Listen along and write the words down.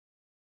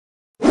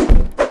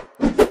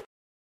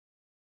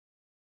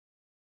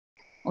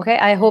Okay,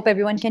 I hope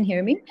everyone can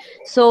hear me.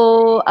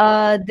 So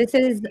this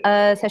is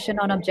a session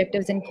on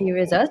objectives and key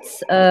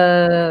results,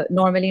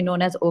 normally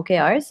known as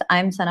OKRs.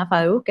 I'm Sana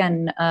Farooq,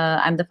 and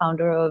I'm the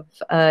founder of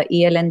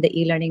ELN, the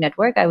e-learning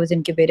network. I was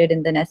incubated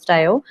in the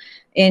Nest.io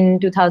in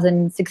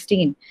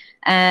 2016.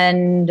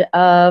 And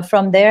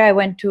from there, I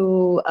went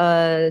to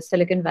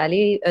Silicon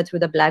Valley through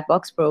the Black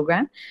Box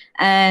program.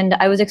 And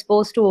I was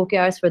exposed to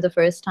OKRs for the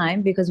first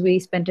time because we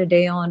spent a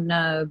day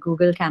on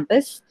Google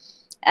campus,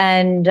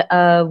 and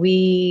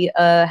we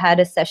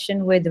had a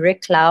session with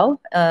Rick Clow.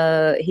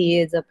 He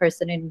is a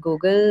person in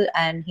Google,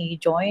 and he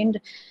joined.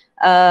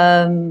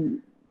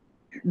 Um,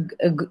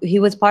 he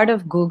was part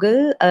of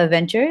Google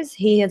Ventures.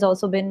 He has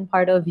also been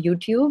part of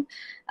YouTube.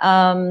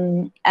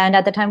 And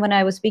at the time when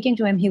I was speaking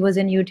to him, he was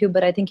in YouTube,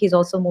 but I think he's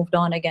also moved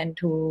on again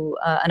to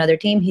another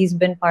team. He's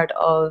been part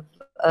of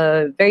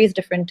various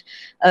different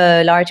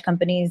large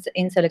companies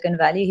in Silicon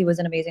Valley. He was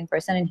an amazing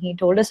person, and he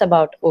told us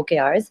about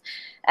OKRs.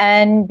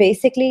 And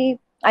basically,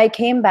 I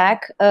came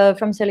back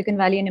from Silicon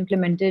Valley and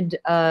implemented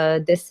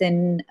this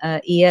in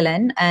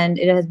ELN, and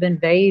it has been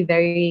very,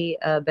 very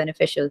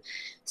beneficial.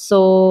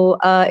 So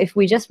if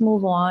we just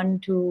move on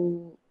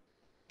to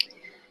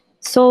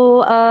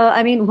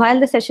I mean, while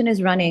the session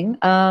is running,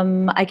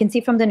 I can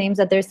see from the names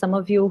that there's some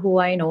of you who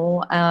I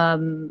know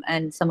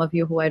and some of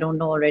you who I don't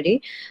know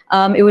already.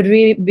 It would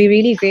be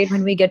really great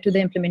when we get to the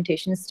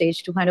implementation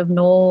stage to kind of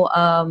know,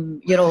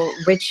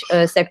 which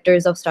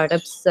sectors of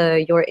startups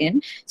you're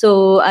in.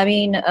 So, I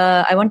mean,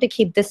 I want to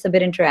keep this a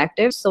bit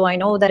interactive. So I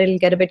know that it'll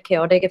get a bit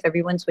chaotic if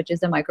everyone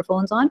switches their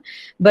microphones on.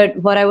 But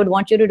what I would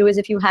want you to do is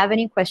if you have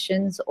any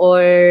questions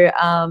or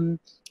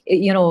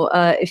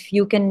if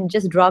you can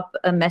just drop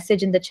a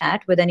message in the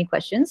chat with any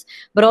questions,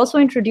 but also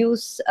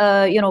introduce,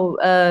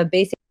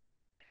 basic.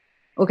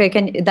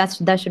 Okay,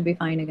 that should be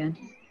fine again.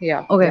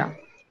 Yeah, Okay, yeah.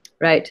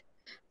 right.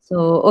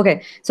 So,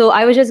 okay. So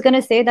I was just going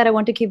to say that I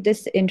want to keep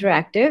this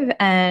interactive,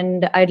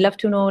 and I'd love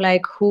to know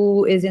like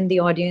who is in the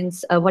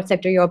audience, what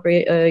sector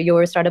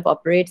your startup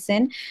operates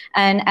in.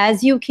 And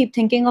as you keep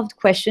thinking of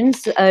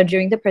questions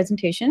during the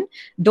presentation,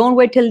 don't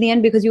wait till the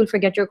end because you'll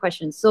forget your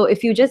questions. So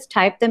if you just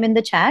type them in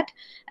the chat,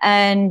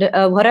 and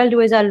what I'll do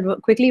is I'll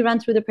quickly run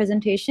through the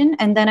presentation,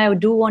 and then I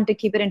do want to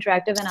keep it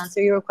interactive and answer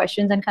your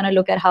questions and kind of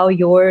look at how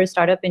your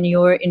startup in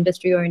your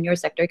industry or in your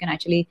sector can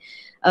actually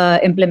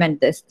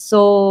implement this.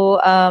 So,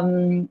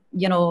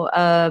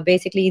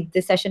 basically,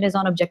 this session is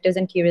on objectives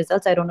and key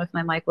results. I don't know if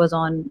my mic was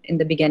on in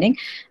the beginning.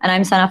 And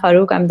I'm Sana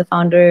Farooq. I'm the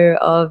founder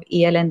of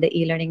ELN, the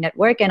e-learning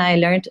network. And I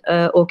learned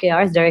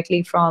OKRs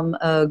directly from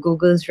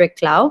Google's Rick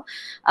Clow.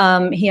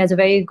 He has a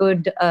very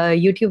good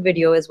YouTube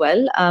video as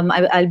well.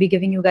 I'll be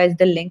giving you guys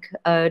the link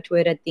to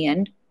it at the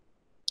end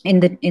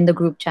in the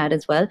group chat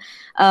as well.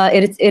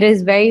 It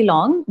is very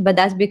long, but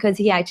that's because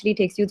he actually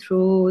takes you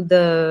through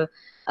the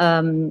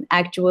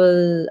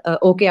actual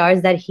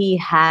OKRs that he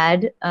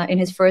had in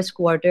his first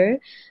quarter,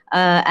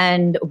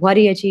 and what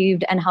he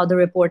achieved and how the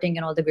reporting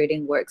and all the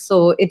grading works.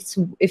 So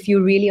if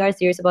you really are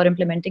serious about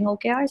implementing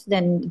OKRs,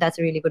 then that's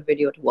a really good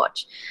video to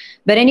watch.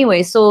 But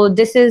anyway, so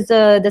this is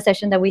the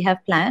session that we have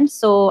planned.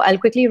 So I'll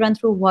quickly run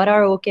through what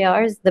are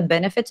OKRs, the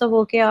benefits of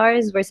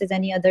OKRs versus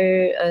any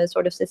other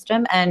sort of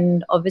system,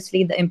 and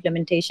obviously the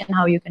implementation,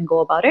 how you can go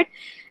about it.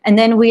 And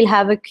then we'll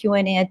have a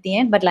Q&A at the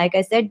end. But like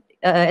I said,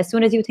 as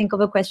soon as you think of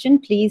a question,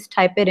 please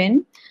type it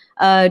in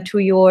to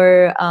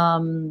your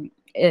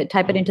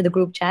type it into the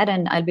group chat,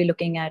 and I'll be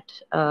looking at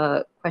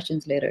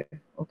questions later.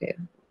 Okay,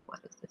 what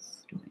is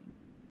this doing?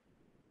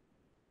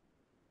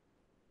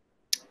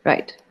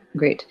 Right,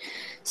 great.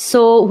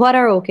 So what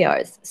are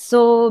OKRs?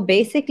 So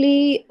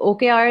basically,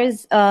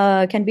 OKRs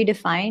can be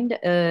defined,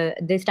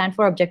 they stand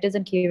for objectives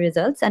and key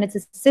results, and it's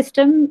a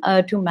system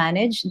to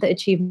manage the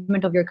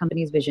achievement of your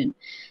company's vision.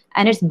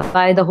 And it's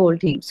by the whole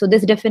team. So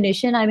this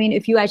definition, I mean,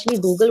 if you actually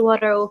Google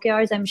what are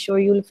OKRs, I'm sure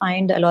you'll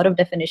find a lot of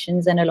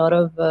definitions and a lot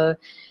of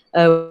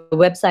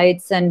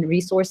websites and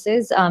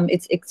resources.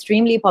 It's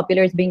extremely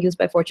popular. It's being used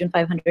by Fortune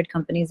 500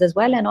 companies as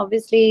well. And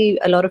obviously,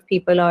 a lot of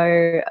people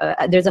are,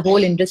 there's a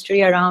whole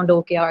industry around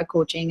OKR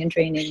coaching and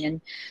training and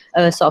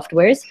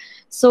softwares.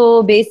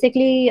 So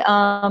basically,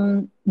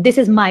 this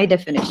is my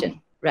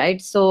definition.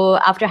 Right. So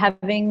after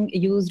having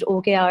used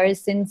OKRs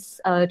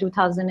since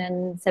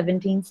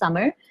 2017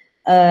 summer,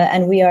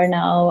 and we are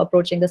now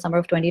approaching the summer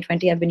of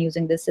 2020. I've been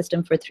using this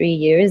system for 3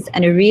 years,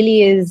 and it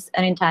really is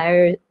an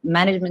entire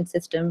management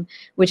system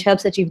which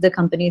helps achieve the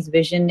company's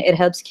vision. It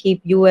helps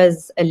keep you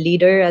as a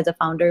leader, as a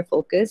founder,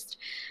 focused,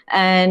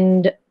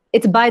 and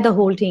it's by the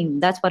whole team.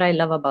 That's what I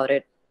love about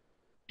it.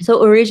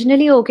 So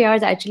originally,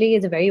 OKRs actually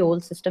is a very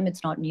old system.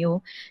 It's not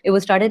new. It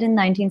was started in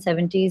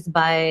 1970s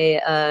by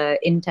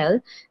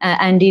Intel.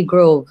 Andy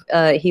Grove,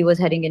 he was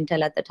heading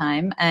Intel at the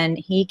time, and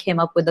he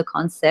came up with the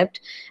concept.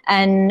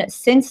 And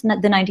since the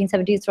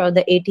 1970s, throughout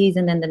the 80s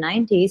and then the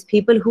 90s,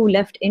 people who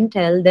left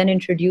Intel then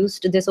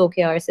introduced this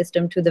OKR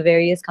system to the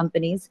various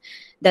companies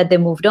that they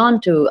moved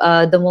on to.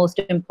 The most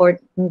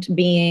important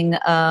being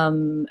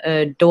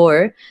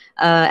Door.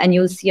 And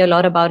you'll see a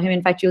lot about him.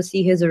 In fact, you'll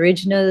see his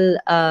original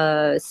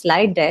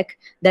slide slide deck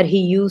that he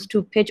used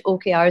to pitch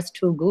OKRs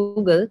to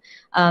Google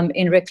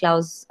in Rick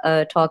Lau's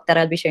talk that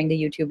I'll be sharing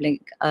the YouTube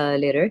link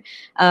later.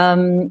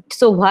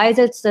 So why is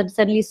it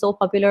suddenly so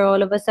popular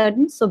all of a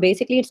sudden? So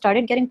basically, it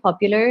started getting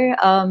popular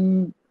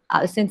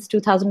since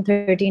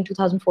 2013,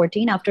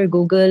 2014, after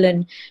Google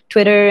and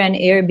Twitter and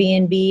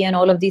Airbnb and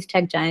all of these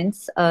tech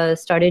giants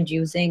started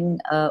using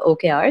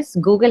OKRs.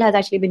 Google has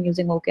actually been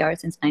using OKRs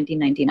since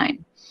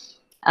 1999.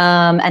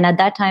 And at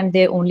that time,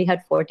 they only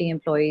had 40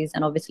 employees.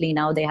 And obviously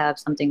now they have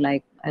something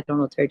like, I don't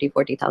know, 30,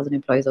 40,000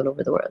 employees all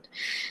over the world.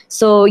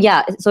 So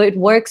yeah, so it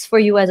works for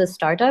you as a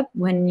startup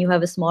when you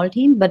have a small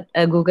team, but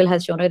Google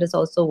has shown it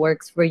also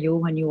works for you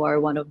when you are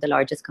one of the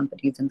largest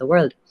companies in the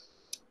world,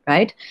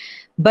 right?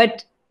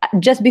 But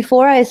just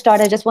before I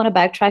start, I just want to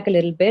backtrack a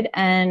little bit.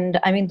 And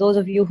I mean, those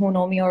of you who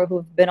know me or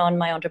who've been on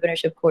my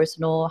entrepreneurship course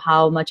know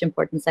how much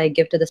importance I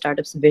give to the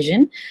startup's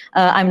vision.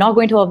 I'm not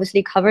going to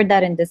obviously cover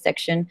that in this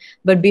section,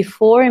 but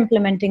before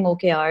implementing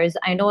OKRs,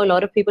 I know a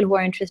lot of people who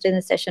are interested in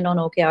a session on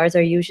OKRs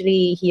are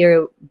usually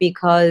here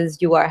because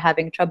you are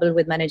having trouble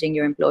with managing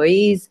your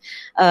employees.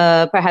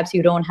 Perhaps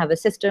you don't have a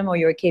system, or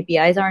your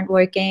KPIs aren't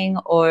working,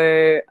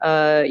 or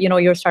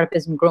your startup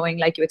isn't growing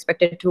like you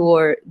expected to,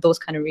 or those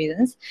kind of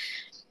reasons.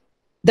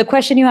 The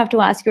question you have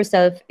to ask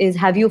yourself is,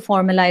 have you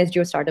formalized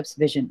your startup's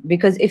vision?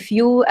 Because if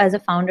you as a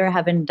founder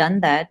haven't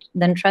done that,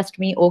 then trust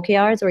me,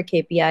 OKRs or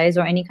KPIs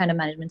or any kind of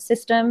management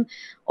system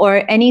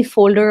or any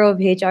folder of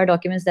HR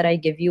documents that I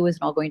give you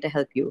is not going to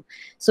help you.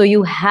 So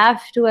you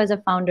have to, as a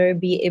founder,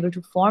 be able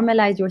to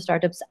formalize your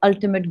startup's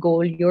ultimate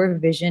goal, your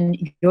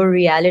vision, your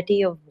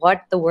reality of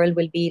what the world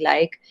will be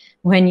like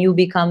when you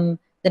become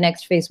the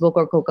next Facebook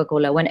or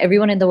Coca-Cola. When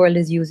everyone in the world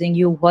is using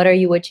you, what are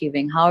you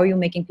achieving? How are you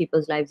making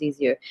people's lives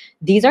easier?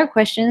 These are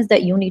questions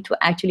that you need to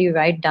actually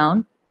write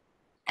down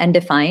and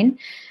define.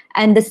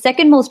 And the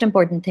second most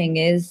important thing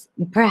is,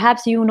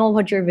 perhaps you know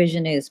what your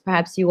vision is.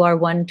 Perhaps you are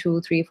 1, 2,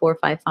 3, 4,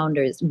 5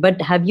 founders,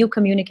 but have you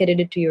communicated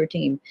it to your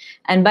team?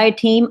 And by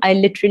team, I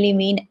literally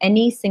mean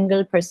any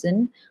single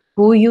person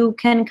who you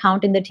can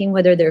count in the team,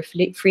 whether they're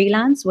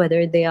freelance,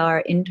 whether they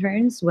are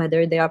interns,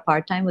 whether they are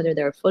part-time, whether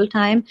they're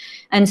full-time,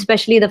 and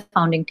especially the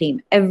founding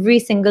team. Every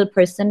single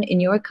person in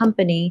your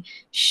company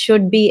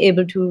should be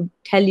able to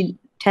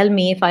tell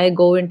me if I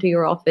go into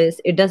your office.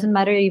 It doesn't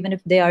matter even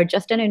if they are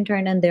just an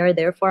intern and they are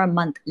there for a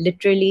month.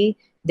 Literally,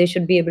 they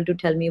should be able to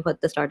tell me what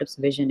the startup's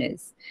vision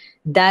is.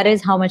 That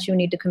is how much you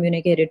need to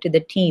communicate it to the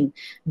team.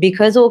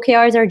 Because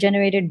OKRs are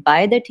generated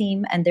by the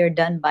team and they're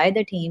done by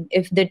the team,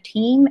 if the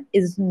team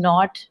is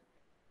not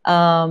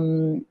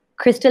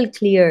crystal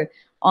clear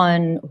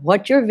on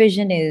what your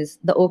vision is,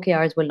 the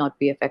OKRs will not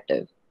be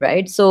effective,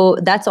 right? So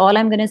that's all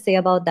I'm going to say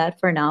about that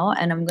for now.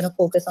 And I'm going to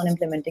focus on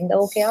implementing the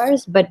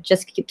OKRs. But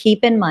just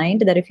keep in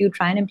mind that if you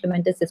try and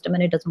implement a system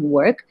and it doesn't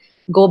work,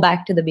 go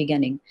back to the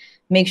beginning.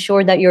 Make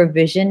sure that your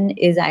vision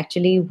is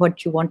actually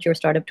what you want your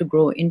startup to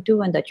grow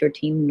into and that your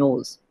team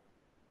knows,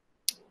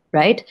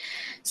 right?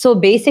 So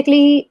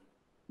basically,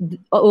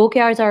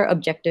 OKRs are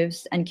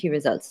objectives and key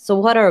results. So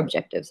what are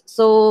objectives?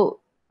 So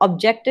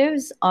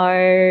objectives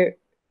are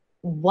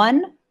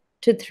 1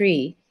 to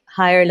 3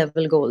 higher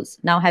level goals.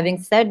 Now,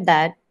 having said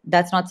that,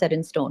 that's not set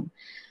in stone.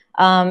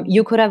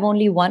 You could have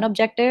only 1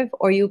 objective,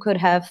 or you could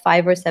have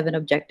 5 or 7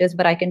 objectives.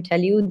 But I can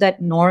tell you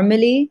that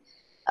normally,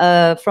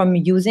 from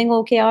using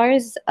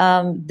OKRs,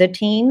 the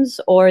teams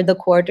or the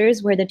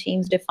quarters where the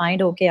teams defined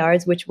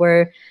OKRs, which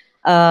were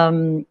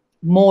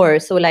more,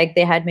 so like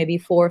they had maybe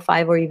 4,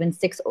 5, or even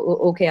 6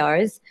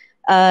 OKRs,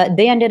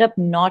 they ended up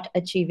not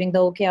achieving the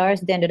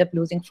OKRs. They ended up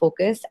losing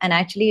focus, and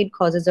actually it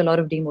causes a lot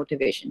of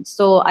demotivation.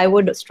 So I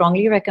would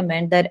strongly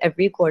recommend that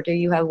every quarter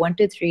you have 1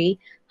 to 3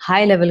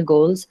 high-level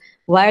goals.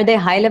 Why are they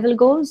high-level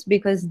goals?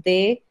 Because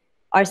they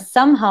are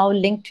somehow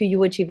linked to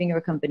you achieving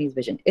your company's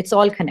vision. It's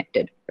all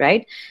connected,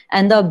 right?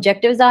 And the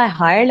objectives are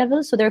higher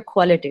level, so they're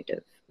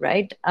qualitative,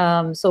 right?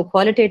 So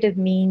qualitative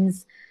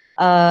means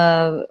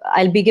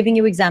I'll be giving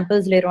you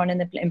examples later on in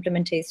the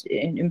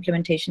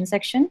implementation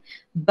section,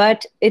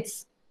 but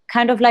it's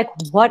kind of like,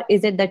 what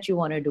is it that you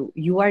want to do?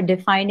 You are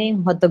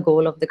defining what the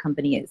goal of the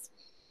company is.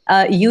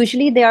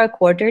 Usually they are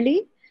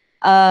quarterly.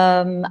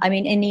 I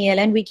mean, in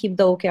ELN, we keep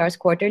the OKRs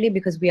quarterly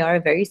because we are a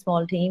very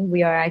small team.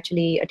 We are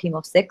actually a team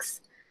of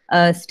 6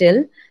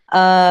 still.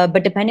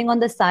 But depending on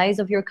the size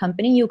of your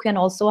company, you can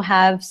also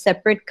have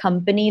separate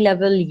company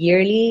level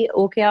yearly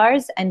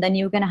OKRs, and then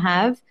you can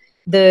have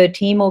the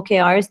team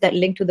OKRs that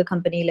link to the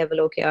company level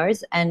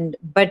OKRs.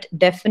 But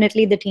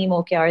definitely the team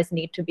OKRs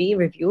need to be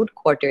reviewed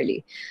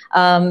quarterly.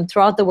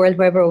 Throughout the world,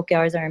 wherever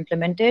OKRs are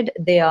implemented,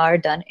 they are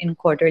done in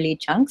quarterly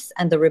chunks,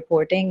 and the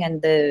reporting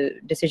and the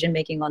decision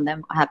making on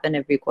them happen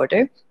every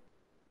quarter.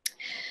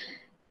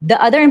 The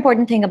other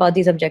important thing about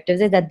these objectives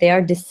is that they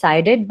are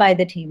decided by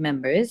the team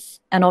members,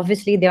 and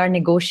obviously they are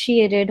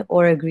negotiated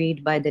or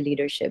agreed by the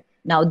leadership.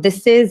 Now,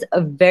 this is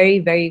a very,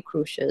 very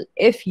crucial.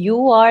 If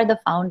you are the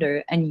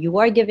founder and you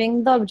are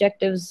giving the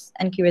objectives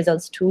and key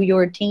results to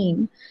your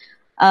team,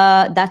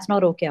 that's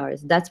not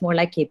OKRs. That's more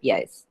like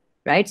KPIs,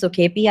 right? So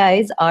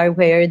KPIs are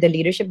where the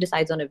leadership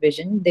decides on a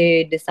vision,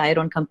 they decide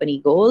on company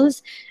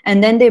goals,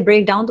 and then they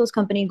break down those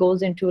company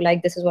goals into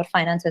like, this is what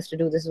finance has to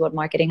do, this is what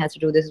marketing has to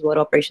do, this is what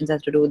operations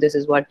has to do, this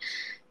is what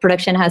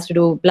production has to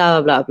do,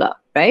 blah, blah, blah,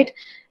 right?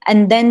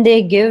 And then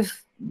they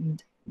give,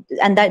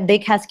 and that they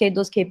cascade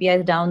those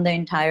KPIs down the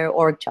entire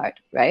org chart,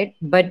 right?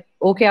 But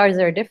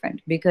OKRs are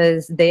different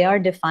because they are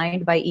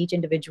defined by each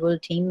individual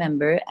team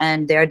member,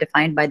 and they are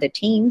defined by the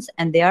teams,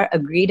 and they are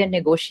agreed and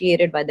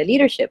negotiated by the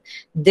leadership.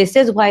 This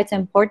is why it's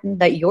important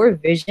that your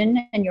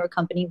vision and your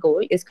company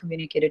goal is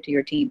communicated to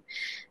your team,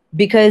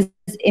 because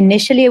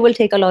initially it will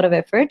take a lot of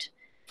effort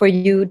for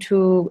you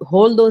to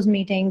hold those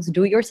meetings,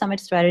 do your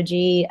summit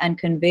strategy, and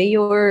convey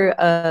your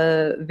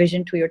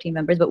vision to your team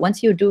members. But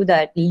once you do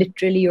that,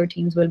 literally your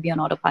teams will be on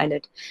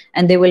autopilot,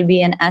 and they will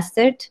be an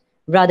asset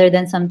rather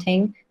than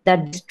something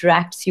that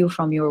distracts you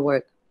from your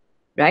work,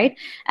 right?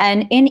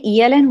 And in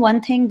ELN,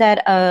 one thing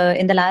that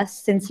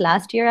since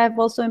last year I've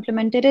also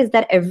implemented is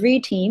that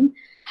every team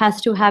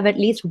has to have at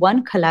least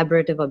one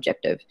collaborative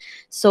objective.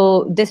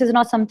 So this is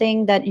not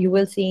something that you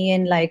will see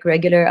in like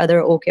regular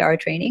other OKR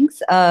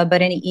trainings,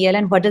 but in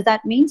ELN, what does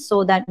that mean?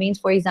 So that means,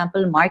 for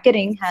example,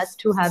 marketing has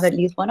to have at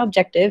least one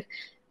objective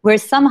where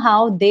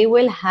somehow they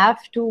will have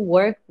to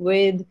work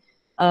with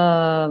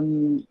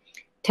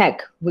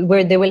tech,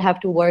 where they will have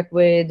to work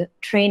with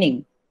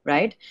training,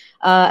 right?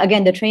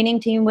 Again, the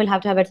training team will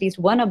have to have at least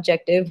one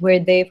objective where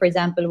they, for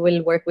example,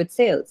 will work with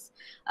sales.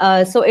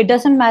 So it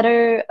doesn't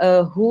matter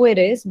who it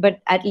is,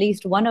 but at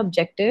least one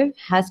objective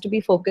has to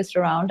be focused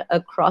around a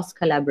cross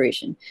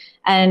collaboration.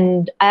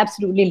 And I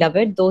absolutely love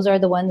it. Those are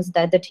the ones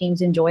that the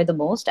teams enjoy the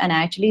most. And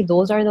actually,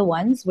 those are the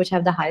ones which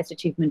have the highest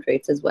achievement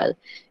rates as well.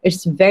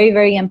 It's very,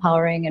 very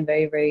empowering and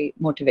very, very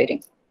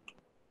motivating.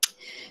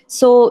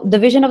 So the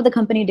vision of the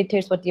company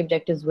dictates what the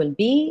objectives will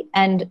be.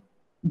 And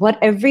what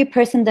every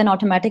person then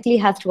automatically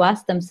has to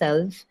ask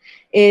themselves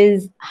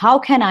is, how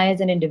can I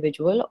as an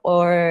individual,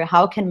 or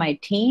how can my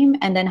team,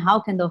 and then how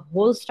can the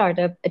whole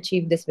startup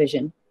achieve this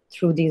vision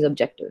through these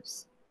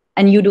objectives?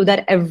 And you do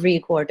that every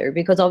quarter,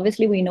 because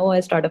obviously we know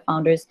as startup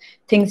founders,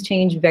 things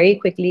change very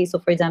quickly. So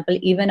for example,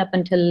 even up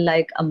until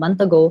like a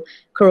month ago,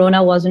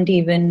 Corona wasn't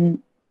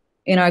even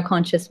in our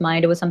conscious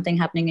mind. It was something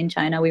happening in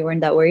China. We weren't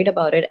that worried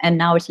about it. And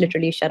now it's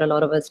literally shut a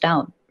lot of us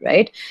down,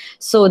 right?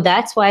 So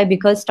that's why,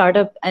 because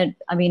startup, and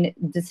I mean,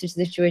 this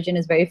situation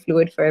is very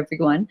fluid for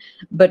everyone,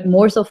 but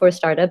more so for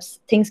startups,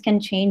 things can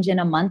change in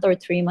a month or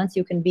 3 months.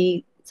 You can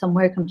be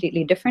somewhere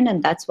completely different.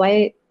 And that's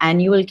why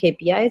annual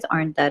KPIs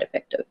aren't that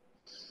effective.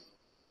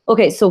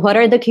 Okay, so what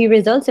are the key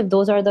results if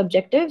those are the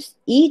objectives?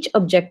 Each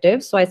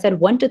objective, so I said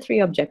 1 to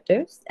 3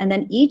 objectives, and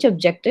then each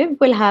objective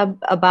will have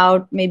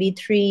about maybe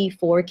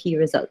 3-4 key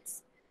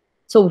results.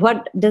 So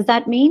what does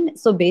that mean?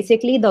 So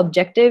basically the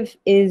objective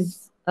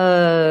is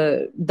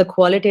the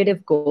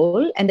qualitative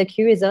goal, and the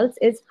key results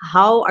is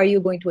how are you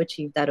going to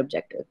achieve that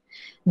objective.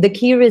 The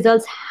key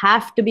results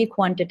have to be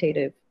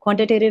quantitative.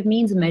 Quantitative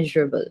means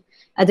measurable,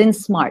 as in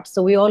SMART.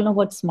 So we all know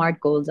what SMART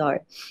goals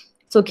are.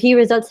 So key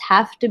results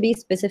have to be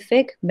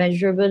specific,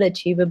 measurable,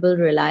 achievable,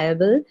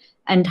 reliable,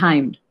 and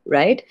timed,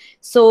 right?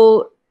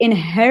 So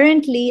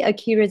inherently, a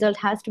key result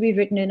has to be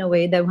written in a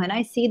way that when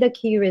I see the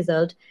key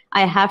result,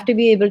 I have to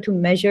be able to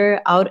measure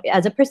out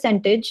as a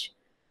percentage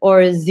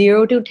or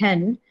 0 to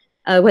 10,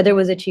 whether it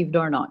was achieved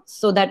or not.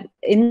 So that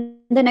in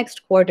the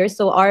next quarter,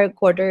 so our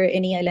quarter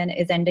in ELN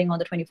is ending on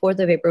the 24th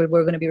of April,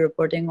 we're going to be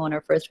reporting on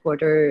our first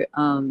quarter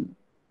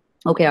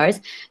OKRs.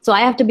 So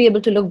I have to be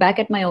able to look back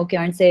at my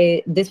OKR and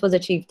say, this was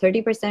achieved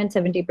 30%,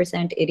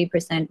 70%,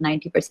 80%,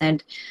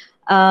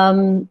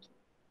 90%.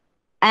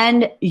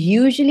 And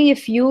usually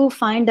if you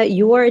find that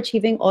you are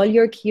achieving all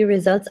your key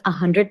results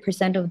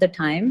 100% of the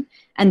time,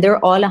 and they're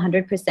all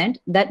 100%,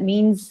 that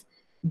means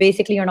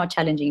basically you're not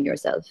challenging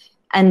yourself.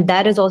 And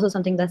that is also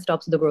something that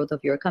stops the growth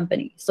of your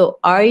company. So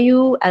are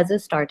you, as a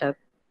startup,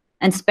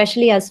 and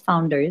especially as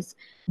founders,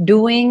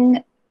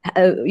 doing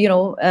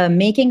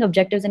making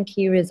objectives and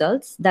key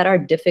results that are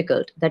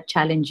difficult, that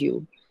challenge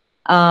you?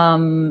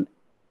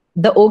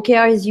 The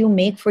OKRs you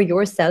make for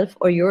yourself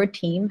or your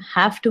team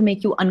have to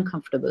make you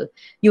uncomfortable.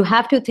 You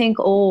have to think,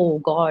 oh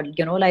God,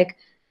 like,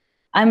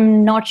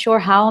 I'm not sure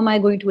how am I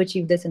going to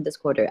achieve this in this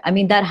quarter. I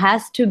mean, that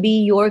has to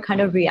be your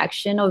kind of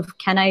reaction of,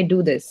 can I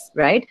do this,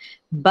 right?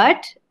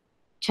 But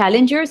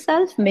challenge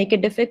yourself, make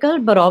it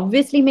difficult, but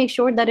obviously make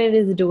sure that it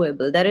is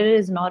doable, that it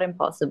is not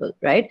impossible,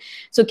 right?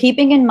 So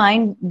keeping in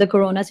mind the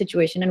Corona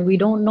situation, and we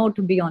don't know,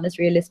 to be honest,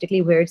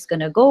 realistically where it's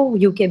going to go.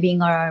 UK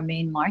being our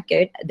main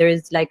market, there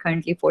is like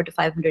currently 400 to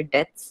 500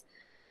 deaths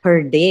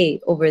per day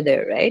over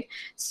there, right?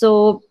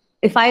 So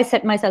if I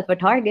set myself a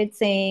target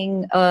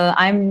saying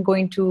I'm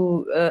going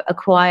to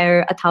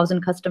acquire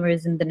 1,000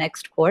 customers in the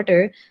next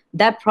quarter,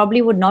 that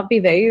probably would not be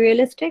very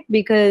realistic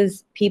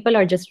because people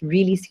are just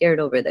really scared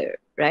over there,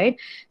 right?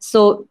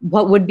 So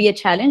what would be a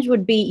challenge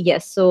would be,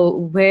 yes, so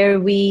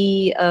where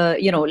we,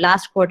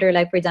 last quarter,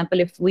 like for example,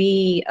 if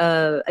we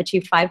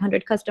achieved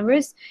 500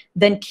 customers,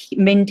 then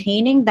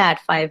maintaining that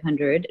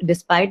 500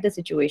 despite the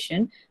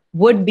situation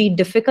would be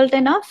difficult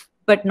enough,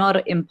 but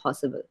not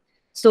impossible.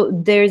 So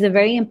there's a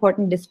very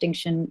important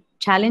distinction.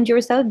 Challenge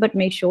yourself, but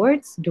make sure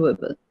it's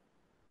doable.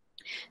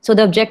 So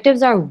the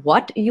objectives are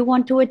what you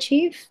want to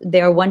achieve.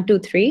 They are 1, 2,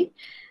 3.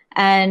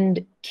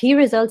 And key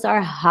results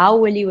are how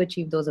will you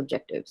achieve those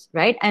objectives,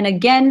 right? And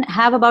again,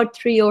 have about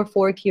 3 or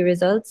 4 key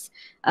results.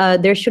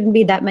 There shouldn't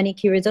be that many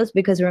key results,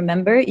 because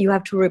remember, you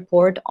have to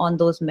report on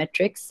those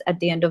metrics at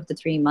the end of the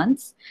 3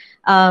 months.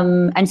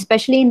 And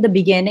especially in the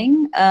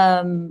beginning,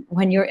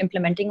 when you're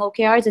implementing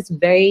OKRs,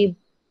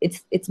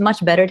 it's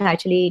much better to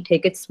actually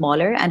take it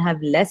smaller and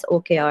have less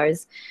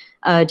OKRs,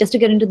 just to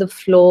get into the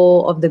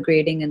flow of the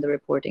grading and the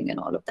reporting and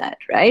all of that,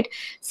 right?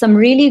 Some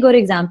really good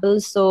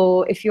examples.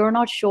 So if you're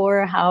not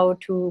sure how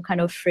to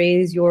kind of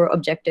phrase your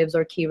objectives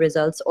or key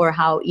results, or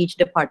how each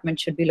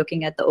department should be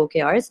looking at the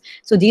OKRs,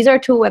 so these are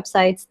 2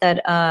 websites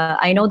that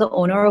I know the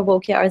owner of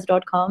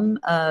OKRs.com,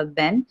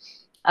 Ben.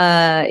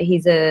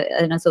 He's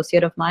an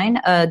associate of mine.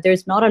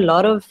 There's not a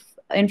lot of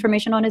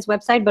information on his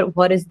website, but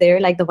what is there,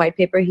 like the white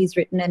paper he's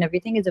written and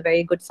everything, is a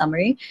very good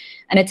summary,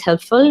 and it's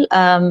helpful.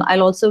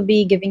 I'll also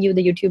be giving you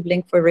the YouTube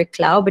link for Rick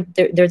Clow, but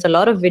there's a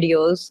lot of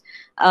videos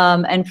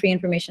and free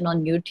information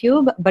on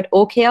YouTube. But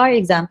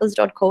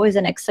OKRexamples.co is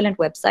an excellent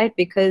website,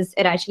 because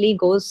it actually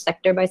goes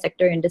sector by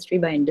sector, industry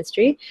by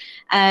industry,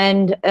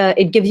 and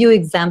it gives you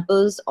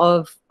examples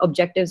of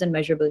objectives and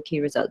measurable key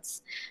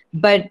results.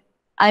 But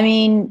I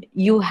mean,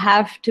 you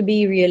have to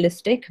be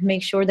realistic.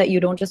 Make sure that you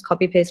don't just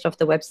copy paste off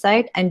the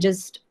website, and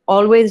just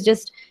always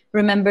just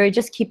remember,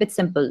 just keep it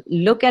simple.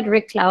 Look at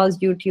Rick Clow's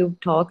YouTube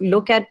talk,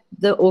 look at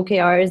the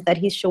OKRs that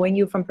he's showing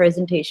you from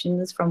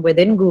presentations from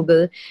within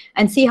Google,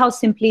 and see how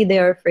simply they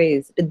are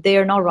phrased. They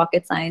are not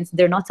rocket science.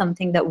 They're not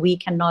something that we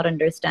cannot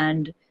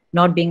understand,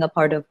 not being a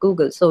part of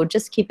Google. So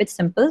just keep it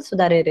simple so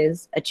that it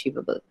is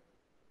achievable.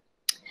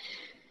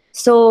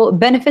 So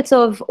benefits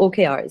of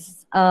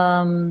OKRs.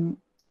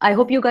 I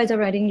hope you guys are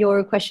writing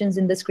your questions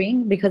in the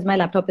screen, because my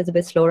laptop is a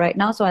bit slow right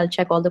now. So I'll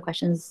check all the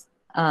questions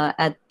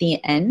at the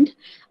end.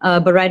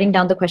 But writing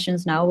down the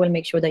questions now will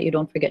make sure that you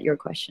don't forget your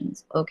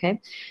questions,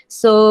 okay?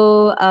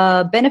 So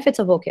benefits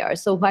of OKRs.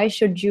 So why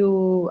should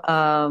you,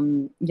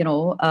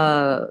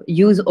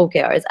 use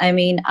OKRs? I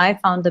mean, I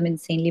found them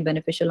insanely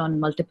beneficial on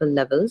multiple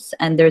levels.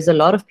 And there's a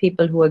lot of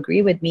people who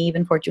agree with me.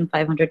 Even Fortune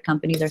 500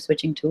 companies are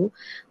switching to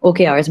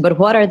OKRs. But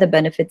what are the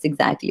benefits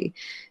exactly?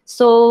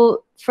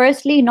 So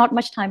firstly, not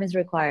much time is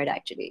required,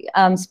 actually,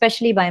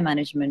 especially by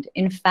management.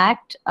 In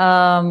fact,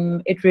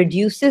 it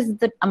reduces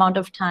the amount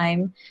of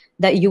time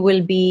that you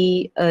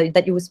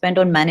will spend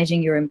on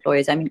managing your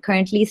employees. I mean,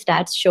 currently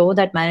stats show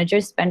that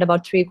managers spend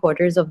about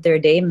 3/4 of their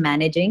day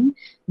managing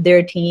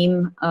their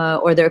team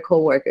or their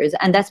coworkers.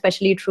 And that's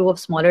especially true of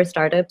smaller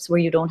startups, where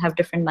you don't have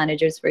different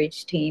managers for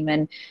each team.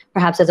 And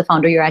perhaps as a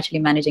founder, you're actually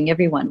managing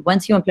everyone.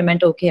 Once you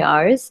implement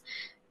OKRs,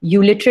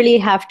 you literally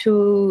have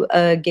to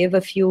give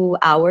a few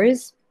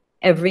hours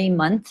every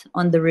month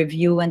on the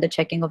review and the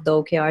checking of the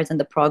OKRs and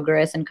the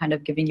progress, and kind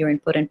of giving your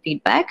input and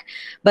feedback.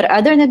 But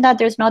other than that,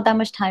 there's not that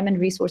much time and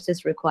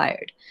resources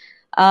required.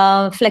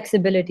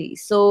 Flexibility.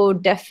 So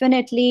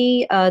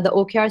definitely the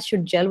OKRs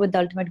should gel with the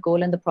ultimate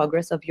goal and the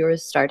progress of your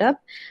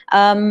startup.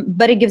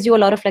 But it gives you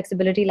a lot of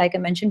flexibility, like I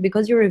mentioned,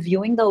 because you're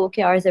reviewing the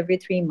OKRs every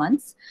 3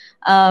 months.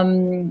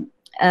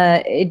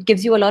 It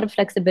gives you a lot of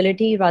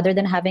flexibility rather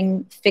than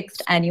having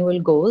fixed annual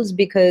goals,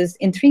 because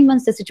in 3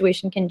 months the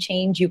situation can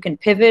change. You can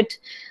pivot.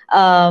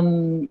 A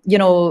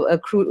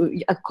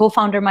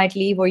co-founder might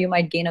leave, or you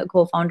might gain a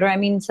co-founder. I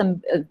mean,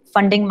 some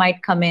funding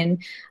might come in.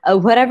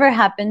 Whatever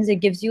happens,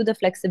 it gives you the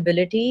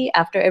flexibility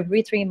after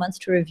every 3 months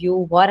to review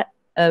what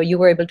you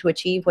were able to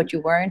achieve, what you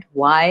weren't,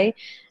 why,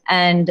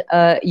 and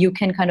you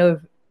can kind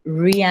of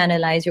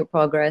reanalyze your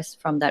progress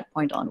from that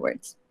point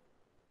onwards.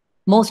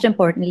 Most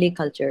importantly,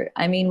 culture.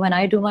 I mean, when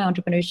I do my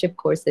entrepreneurship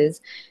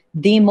courses,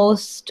 the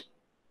most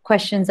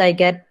questions I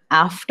get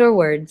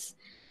afterwards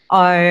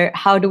are,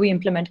 how do we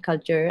implement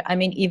culture? I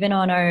mean, even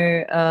on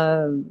our,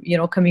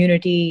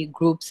 community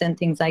groups and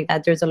things like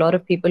that, there's a lot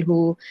of people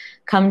who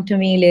come to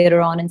me later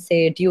on and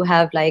say, do you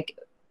have like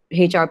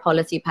HR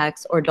policy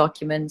packs or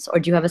documents, or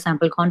do you have a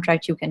sample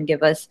contract you can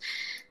give us?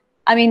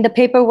 I mean, the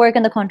paperwork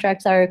and the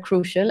contracts are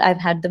crucial. I've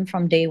had them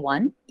from day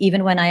one.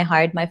 Even when I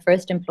hired my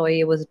first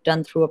employee, it was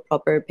done through a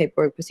proper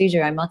paperwork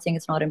procedure. I'm not saying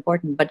it's not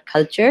important, but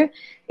culture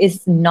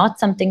is not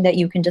something that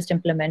you can just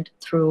implement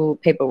through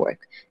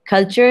paperwork.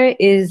 Culture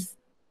is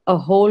a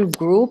whole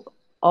group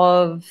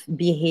of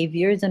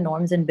behaviors and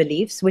norms and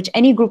beliefs, which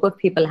any group of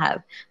people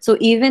have. So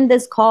even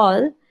this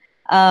call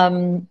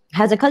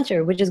has a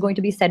culture, which is going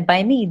to be set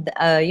by me,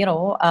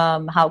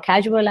 how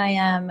casual I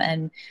am,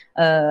 and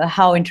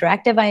how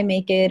interactive I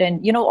make it,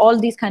 and, all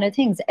these kind of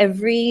things.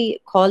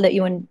 Every call that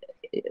you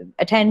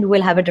attend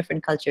will have a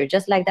different culture.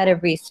 Just like that,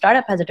 every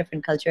startup has a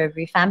different culture.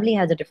 Every family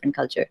has a different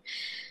culture.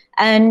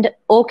 And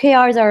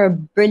OKRs are a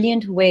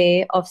brilliant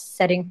way of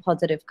setting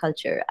positive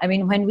culture. I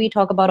mean, when we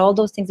talk about all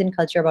those things in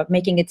culture, about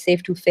making it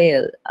safe to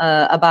fail,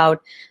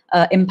 about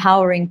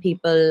empowering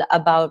people,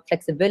 about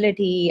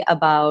flexibility,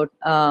 about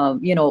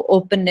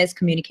openness,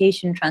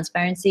 communication,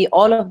 transparency,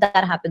 all of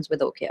that happens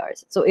with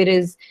OKRs. So it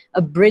is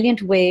a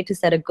brilliant way to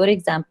set a good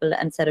example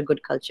and set a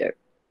good culture.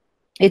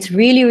 It's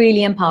really,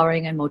 really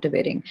empowering and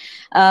motivating.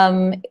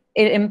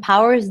 It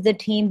empowers the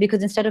team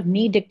because instead of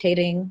me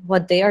dictating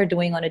what they are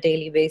doing on a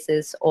daily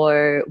basis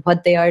or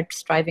what they are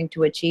striving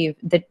to achieve,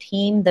 the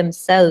team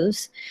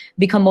themselves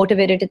become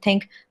motivated to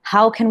think,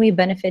 how can we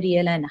benefit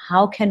ELN?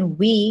 How can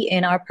we,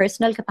 in our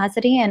personal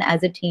capacity and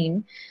as a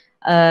team,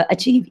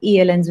 achieve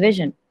ELN's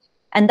vision?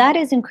 And that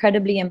is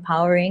incredibly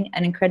empowering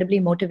and incredibly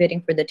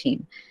motivating for the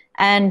team.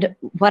 And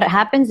what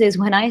happens is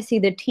when I see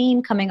the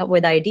team coming up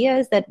with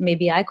ideas that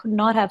maybe I could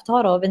not have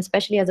thought of, and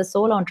especially as a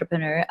sole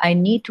entrepreneur, I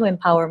need to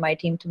empower my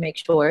team to make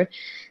sure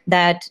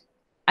that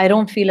I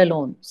don't feel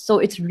alone. So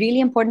it's really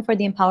important for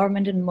the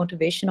empowerment and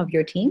motivation of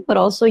your team, but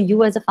also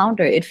you as a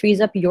founder. It frees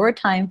up your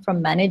time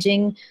from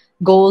managing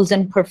goals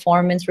and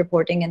performance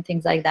reporting and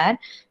things like that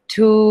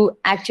to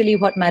actually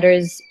what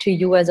matters to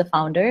you as a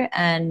founder.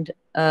 And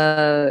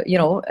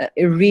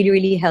it really,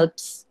 really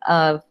helps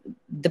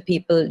the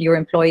people, your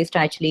employees, to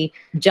actually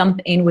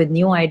jump in with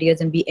new ideas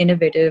and be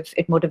innovative.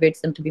 It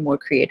motivates them to be more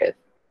creative.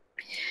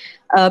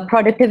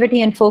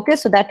 Productivity and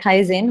focus, so that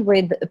ties in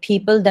with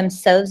people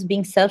themselves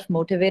being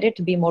self-motivated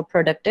to be more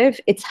productive.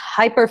 It's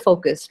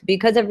hyper-focused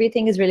because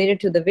everything is related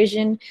to the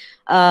vision.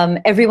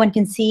 Everyone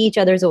can see each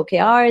other's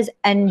OKRs,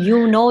 and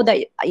you know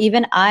that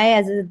even I,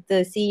 as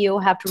the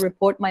CEO, have to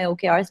report my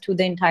OKRs to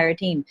the entire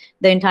team.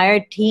 The entire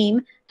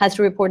team has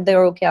to report their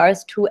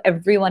OKRs to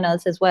everyone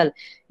else as well.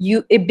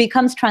 It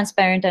becomes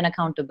transparent and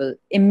accountable.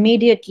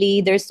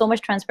 Immediately, there's so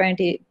much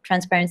transparency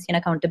and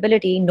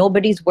accountability.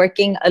 Nobody's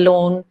working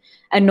alone,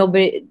 and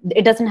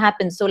it doesn't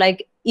happen. So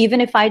like,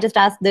 even if I just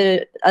ask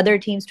the other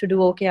teams to do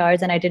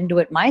OKRs and I didn't do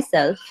it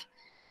myself,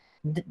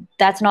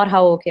 that's not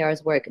how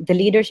OKRs work. The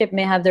leadership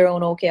may have their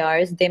own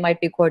OKRs. They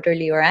might be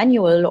quarterly or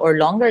annual or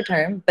longer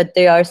term, but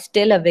they are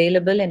still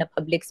available in a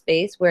public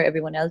space where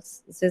everyone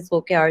else's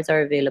OKRs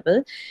are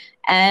available.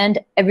 And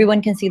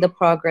everyone can see the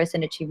progress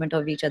and achievement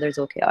of each other's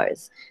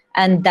OKRs.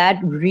 And that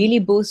really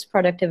boosts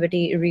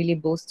productivity, it really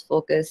boosts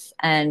focus,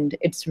 and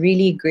it's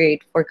really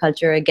great for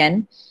culture,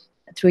 again,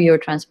 through your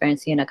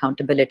transparency and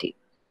accountability,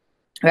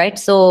 right?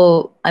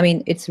 So, I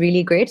mean, it's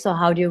really great. So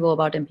how do you go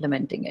about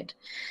implementing it?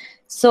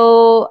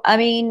 So, I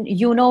mean,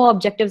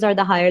 objectives are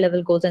the higher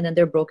level goals, and then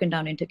they're broken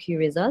down into key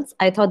results.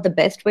 I thought the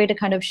best way to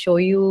kind of show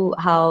you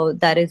how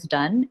that is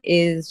done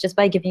is just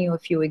by giving you a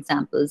few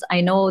examples.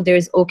 I know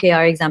there's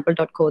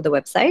OKRexample.co, the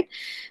website,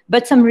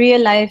 but some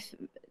real life,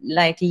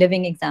 like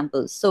living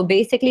examples. So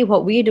basically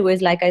what we do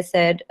is, like I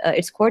said,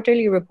 it's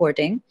quarterly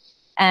reporting.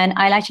 And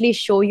I'll actually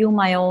show you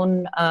my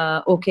own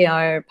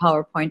OKR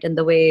PowerPoint and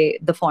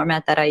the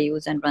format that I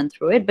use and run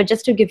through it. But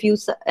just to give you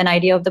an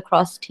idea of the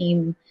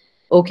cross-team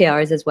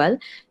OKRs as well.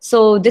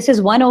 So this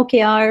is one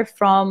OKR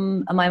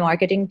from my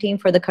marketing team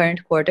for the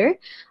current quarter.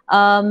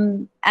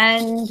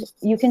 And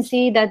you can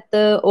see that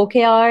the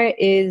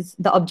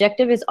the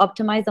objective is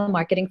optimize the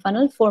marketing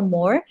funnel for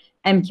more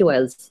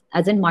MQLs,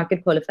 as in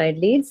market qualified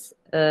leads,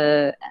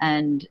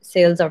 and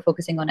sales are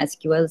focusing on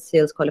SQLs,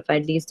 sales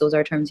qualified leads. Those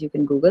are terms you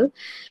can Google.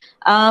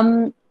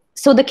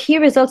 So the key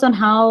results on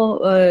how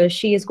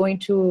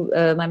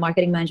my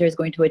marketing manager is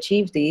going to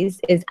achieve these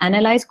is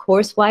analyze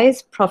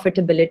course-wise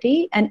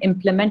profitability and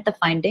implement the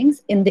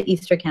findings in the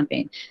Easter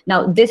campaign.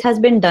 Now, this has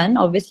been done.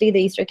 Obviously,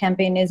 the Easter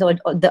campaign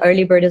the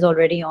early bird is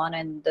already on,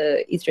 and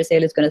the Easter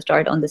sale is going to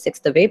start on the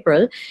 6th of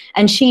April.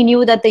 And she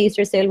knew that the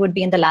Easter sale would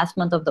be in the last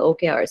month of the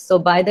OKRs. So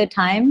by the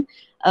time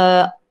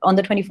on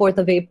the 24th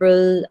of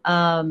April,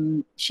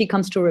 she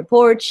comes to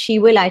report, she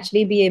will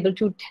actually be able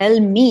to tell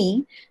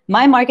me,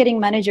 my marketing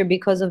manager,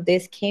 because of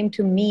this, came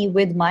to me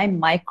with my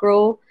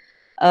micro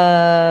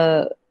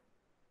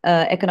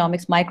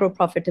economics, micro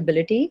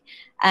profitability.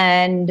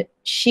 And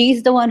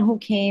she's the one who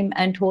came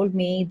and told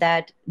me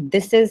that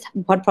this is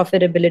what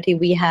profitability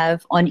we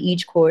have on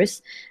each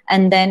course.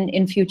 And then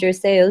in future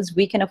sales,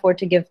 we can afford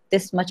to give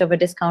this much of a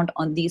discount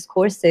on these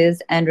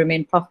courses and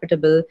remain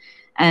profitable.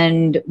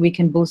 And we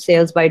can boost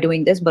sales by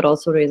doing this, but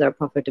also raise our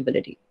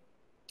profitability.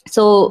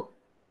 So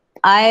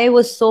I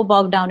was so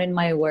bogged down in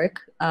my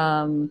work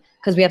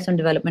because we have some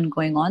development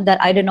going on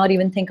that I did not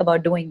even think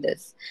about doing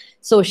this.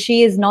 So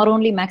she is not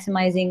only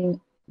maximizing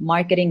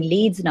marketing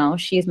leads now,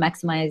 she is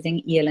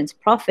maximizing ELN's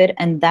profit.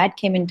 And that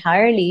came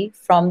entirely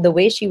from the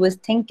way she was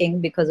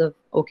thinking because of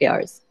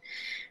OKRs.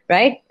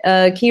 Right?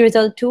 Key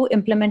result 2,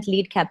 implement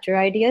lead capture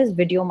ideas,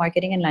 video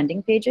marketing and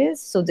landing pages.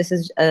 So this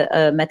is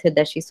a method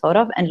that she's thought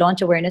of, and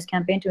launch awareness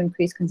campaign to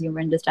increase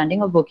consumer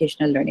understanding of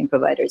vocational learning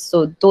providers.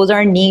 So those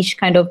are niche,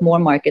 kind of more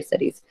market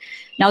studies.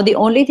 Now, the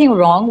only thing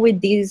wrong with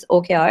these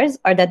OKRs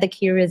are that the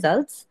key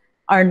results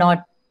are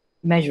not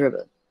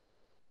measurable.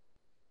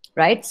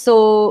 Right?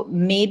 So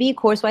maybe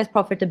course-wise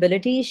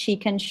profitability, she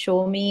can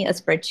show me a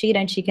spreadsheet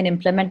and she can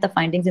implement the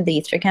findings in the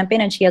Easter campaign,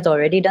 and she has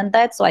already done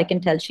that. So I can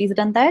tell she's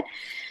done that.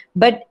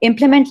 But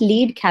implement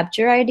lead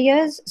capture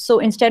ideas. So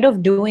instead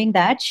of doing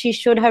that, she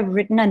should have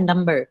written a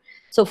number.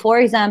 So for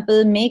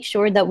example, make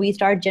sure that we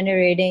start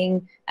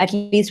generating at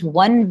least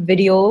one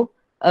video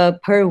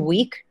per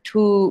week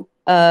to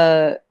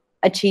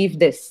achieve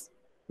this,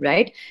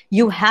 right?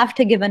 You have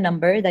to give a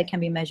number that can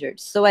be measured.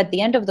 So at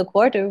the end of the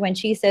quarter, when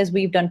she says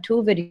we've done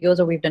 2 videos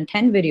or we've done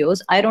 10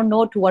 videos, I don't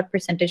know to what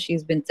percentage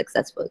she's been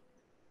successful,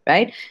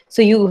 right?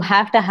 So you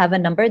have to have a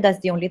number. That's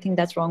the only thing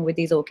that's wrong with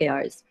these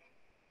OKRs.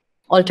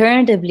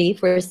 Alternatively,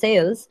 for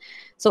sales,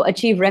 so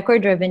achieve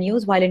record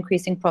revenues while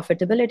increasing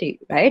profitability,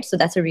 right? So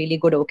that's a really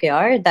good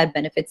OKR that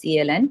benefits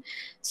ELN.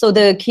 So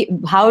the key,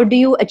 how do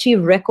you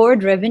achieve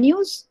record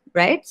revenues,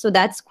 right? So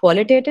that's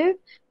qualitative,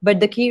 but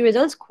the key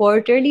results,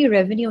 quarterly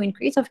revenue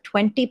increase of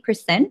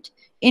 20%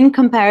 in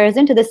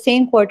comparison to the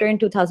same quarter in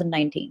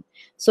 2019.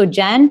 So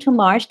Jan to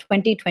March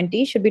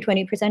 2020 should be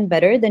 20%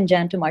 better than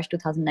Jan to March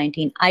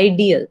 2019.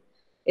 Ideal.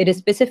 It is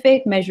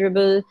specific,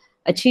 measurable,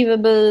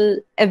 achievable,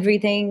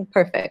 everything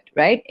perfect,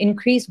 right?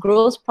 Increase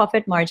gross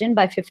profit margin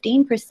by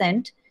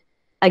 15%,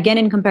 again,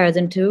 in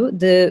comparison to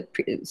the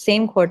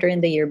same quarter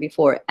in the year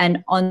before.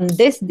 And on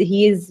this,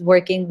 he is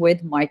working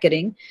with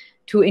marketing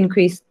to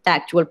increase the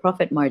actual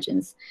profit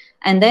margins.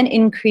 And then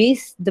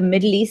increase the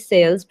Middle East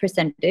sales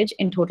percentage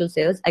in total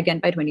sales, again,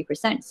 by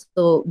 20%.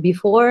 So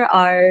before,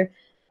 our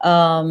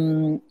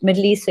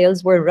Middle East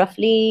sales were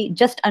roughly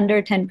just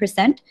under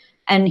 10%.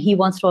 And he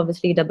wants to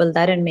obviously double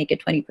that and make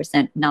it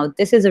 20%. Now,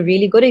 this is a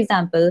really good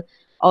example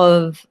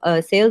of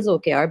a sales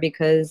OKR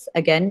because,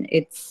 again,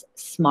 it's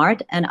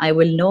smart and I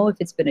will know if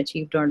it's been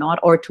achieved or not,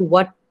 or to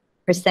what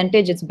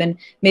percentage it's been.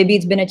 Maybe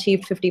it's been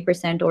achieved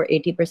 50% or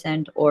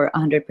 80% or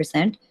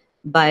 100%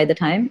 by the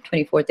time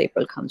 24th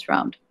April comes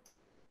around.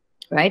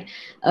 Right?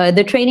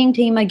 The training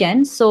team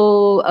again.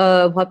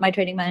 So what my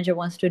training manager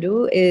wants to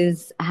do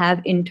is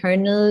have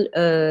internal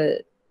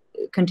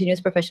continuous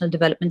professional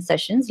development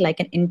sessions, like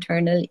an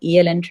internal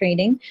ELN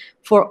training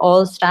for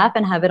all staff,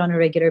 and have it on a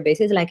regular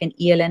basis, like an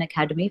ELN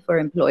academy for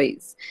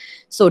employees.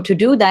 So to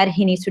do that,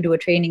 he needs to do a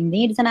training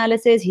needs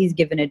analysis. He's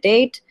given a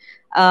date.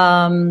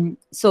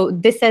 So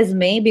this says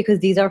May because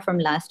these are from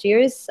last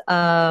year's.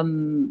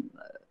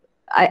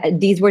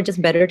 These were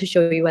just better to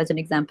show you as an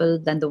example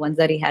than the ones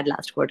that he had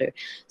last quarter.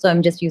 So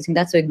I'm just using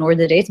that, so ignore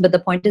the dates. But the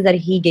point is that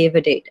he gave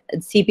a date.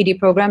 CPD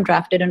program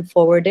drafted and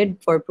forwarded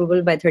for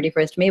approval by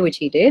 31st May, which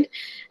he did.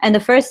 And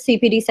the first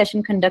CPD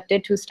session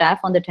conducted to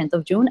staff on the 10th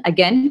of June,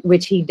 again,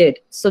 which he did.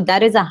 So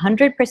that is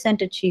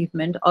 100%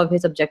 achievement of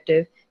his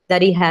objective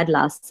that he had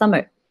last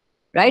summer,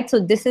 right? So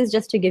this is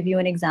just to give you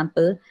an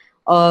example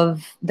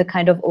of the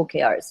kind of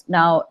OKRs.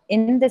 Now,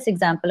 in this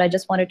example, I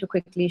just wanted to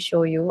quickly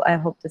show you, I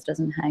hope this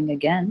doesn't hang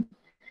again.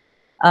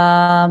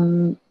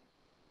 Okay,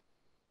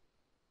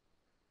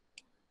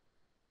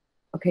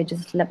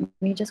 just let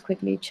me just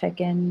quickly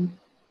check in.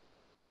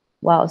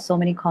 Wow, so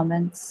many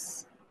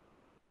comments.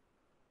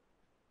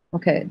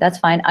 Okay, that's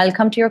fine. I'll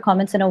come to your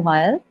comments in a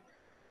while.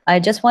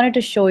 I just wanted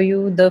to show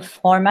you the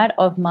format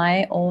of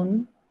my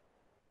own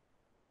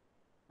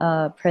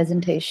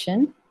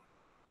presentation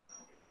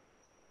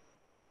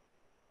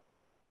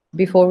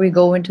before we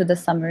go into the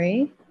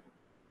summary.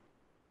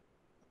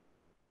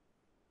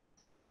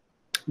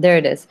 There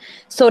it is.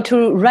 So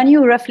to run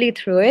you roughly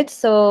through it,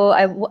 so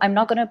I'm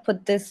not going to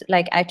put this,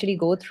 like actually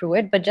go through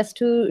it, but just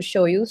to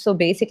show you. So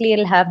basically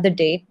it'll have the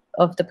date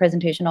of the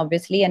presentation,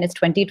 obviously, and it's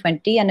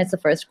 2020 and it's the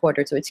first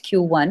quarter. So it's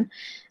Q1.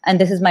 And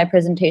this is my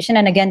presentation.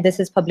 And again, this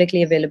is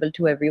publicly available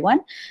to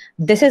everyone.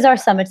 This is our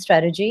summit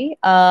strategy.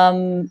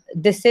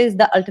 This is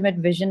the ultimate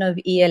vision of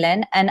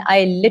ELN. And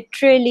I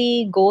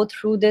literally go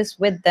through this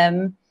with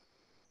them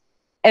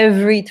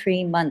every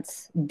 3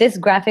 months. This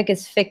graphic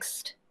is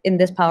fixed in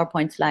this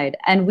PowerPoint slide,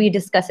 and we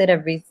discuss it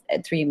every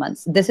 3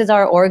 months. This is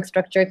our org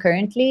structure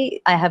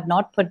currently. I have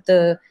not put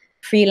the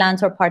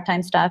freelance or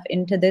part-time staff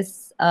into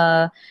this,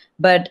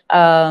 but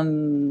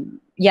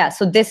yeah,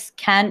 so this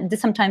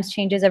sometimes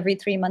changes every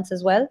 3 months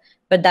as well,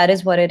 but that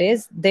is what it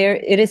is.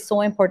 It is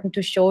so important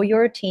to show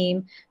your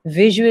team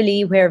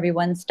visually where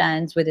everyone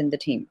stands within the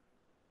team.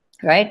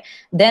 Right?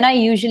 Then I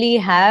usually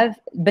have,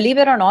 believe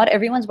it or not,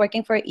 everyone's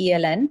working for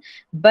ELN,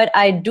 but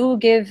I do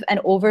give an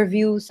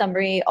overview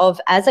summary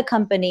of, as a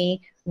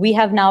company, we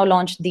have now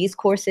launched these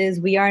courses.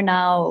 We are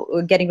now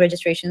getting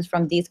registrations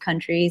from these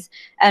countries.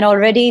 And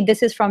already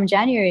this is from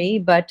January,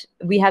 but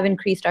we have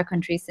increased our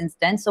countries since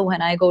then. So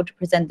when I go to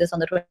present this on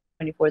the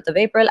 24th of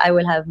April, I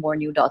will have more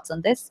new dots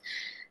on this.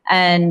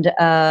 And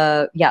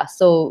yeah,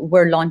 so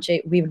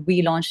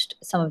we launched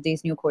some of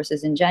these new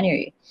courses in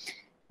January.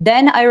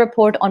 Then I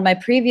report on my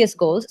previous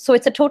goals. So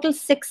it's a total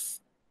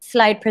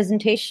 6-slide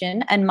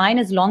presentation, and mine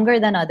is longer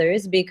than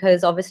others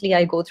because obviously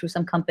I go through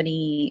some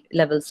company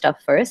level stuff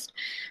first.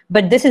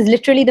 But this is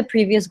literally the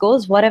previous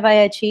goals. What have I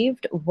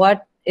achieved?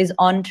 What is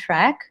on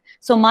track?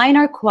 So mine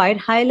are quite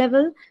high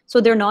level.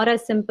 So they're not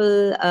as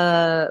simple,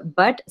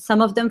 but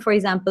some of them, for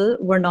example,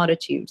 were not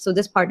achieved. So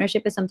this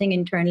partnership is something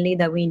internally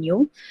that we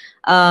knew.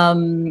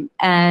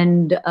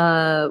 And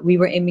we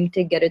were aiming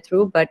to get it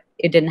through, but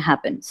it didn't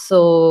happen.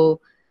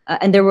 So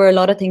and there were a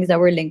lot of things that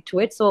were linked to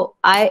it. So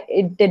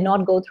it did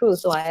not go through.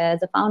 So I,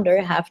 as a founder,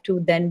 have to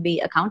then be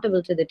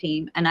accountable to the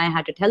team. And I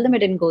had to tell them it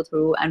didn't go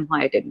through and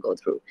why it didn't go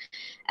through.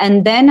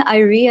 And then I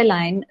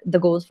realign the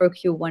goals for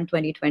Q1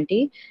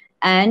 2020.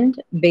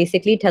 and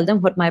basically tell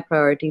them what my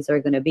priorities are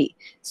going to be.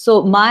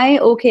 So my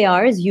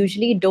OKRs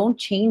usually don't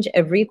change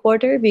every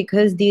quarter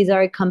because these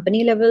are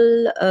company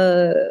level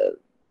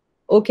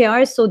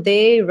OKRs, so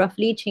they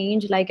roughly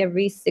change like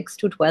every 6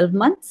 to 12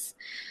 months.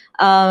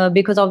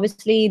 Because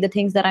obviously the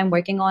things that I'm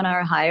working on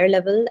are higher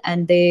level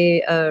and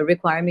they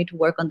require me to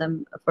work on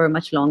them for a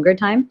much longer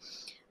time.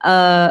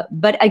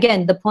 But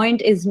again, the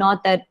point is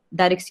not that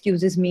that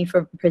excuses me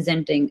for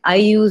presenting. I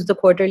use the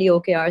quarterly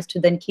OKRs to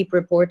then keep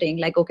reporting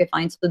like, okay,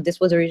 fine, so this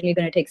was originally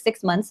going to take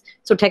 6 months.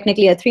 So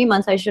technically at 3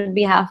 months, I should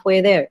be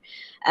halfway there.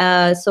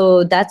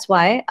 So that's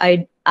why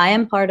I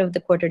am part of the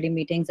quarterly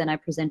meetings and I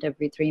present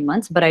every 3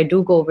 months, but I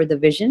do go over the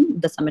vision,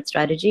 the summit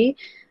strategy,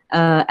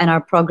 and our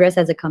progress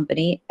as a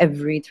company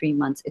every 3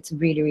 months. It's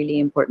really, really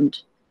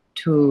important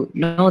to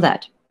know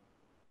that,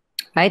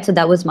 right? So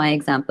that was my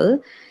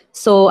example.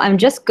 So I'm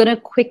just going to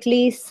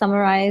quickly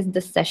summarize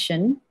the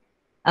session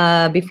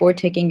before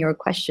taking your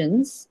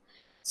questions.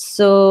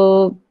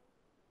 So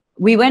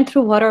we went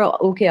through what are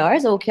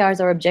OKRs. OKRs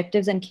are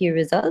objectives and key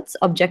results.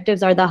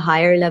 Objectives are the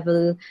higher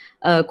level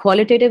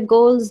qualitative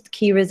goals.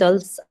 Key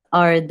results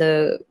are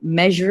the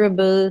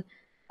measurable,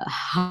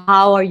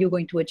 how are you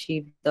going to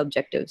achieve the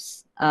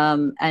objectives?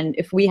 And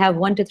if we have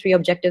 1 to 3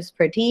 objectives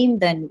per team,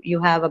 then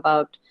you have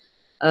about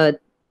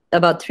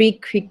 3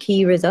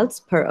 key results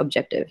per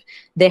objective.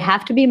 They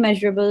have to be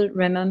measurable.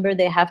 Remember,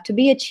 they have to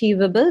be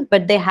achievable,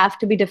 but they have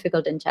to be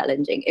difficult and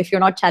challenging. If you're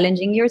not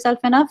challenging yourself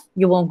enough,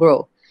 you won't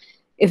grow.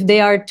 If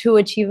they are too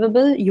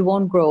achievable, you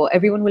won't grow.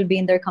 Everyone will be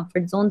in their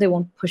comfort zone. They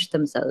won't push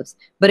themselves.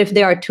 But if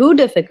they are too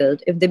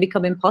difficult, if they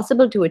become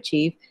impossible to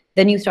achieve,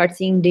 then you start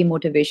seeing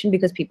demotivation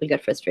because people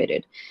get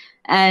frustrated.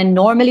 And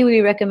normally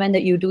we recommend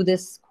that you do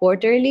this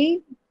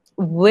quarterly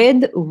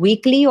with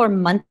weekly or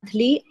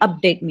monthly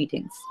update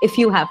meetings, if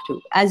you have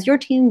to. As your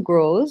team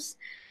grows,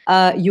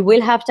 you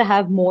will have to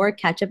have more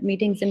catch-up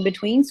meetings in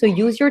between. So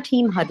use your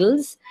team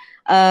huddles.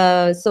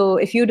 So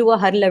if you do a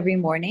huddle every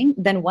morning,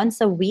 then once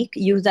a week,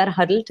 use that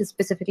huddle to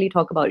specifically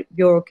talk about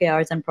your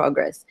OKRs and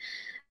progress.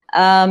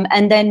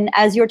 And then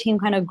as your team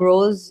kind of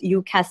grows,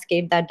 you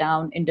cascade that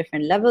down in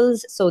different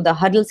levels. So the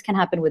huddles can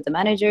happen with the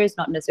managers,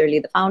 not necessarily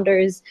the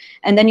founders.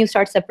 And then you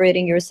start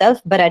separating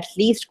yourself. But at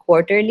least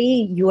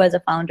quarterly, you as a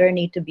founder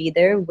need to be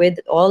there with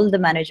all the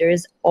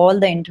managers, all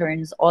the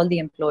interns, all the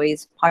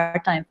employees,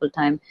 part-time,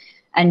 full-time.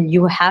 And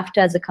you have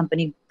to, as a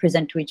company,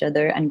 present to each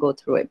other and go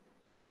through it.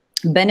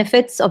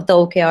 Benefits of the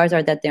OKRs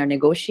are that they are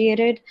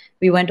negotiated.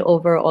 We went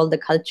over all the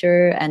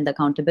culture and the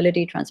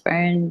accountability,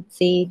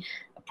 transparency,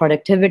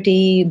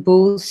 productivity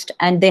boost,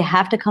 and they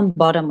have to come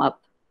bottom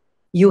up.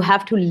 You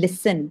have to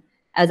listen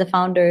as a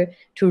founder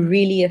to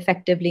really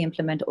effectively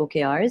implement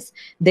OKRs.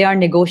 They are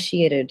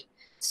negotiated.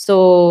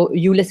 So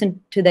you listen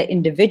to the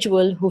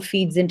individual who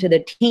feeds into the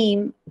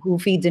team, who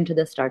feeds into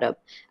the startup.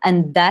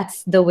 And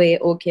that's the way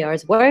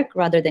OKRs work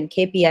rather than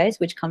KPIs,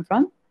 which come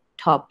from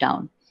top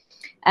down.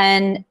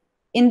 And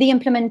in the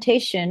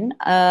implementation,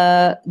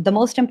 the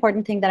most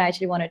important thing that I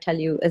actually want to tell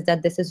you is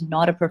that this is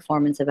not a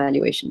performance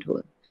evaluation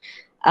tool.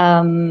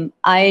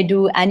 I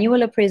do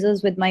annual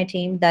appraisals with my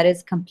team. That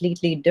is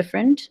completely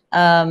different.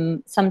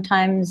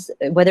 Sometimes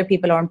whether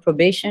people are on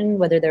probation,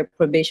 whether they're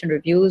probation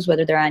reviews,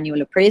 whether they're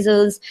annual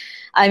appraisals.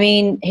 I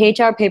mean,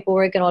 HR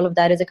paperwork and all of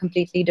that is a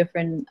completely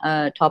different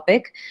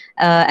topic.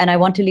 And I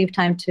want to leave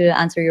time to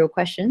answer your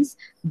questions.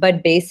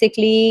 But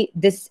basically,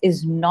 this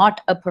is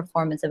not a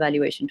performance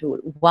evaluation tool.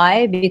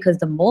 Why? Because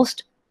the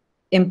most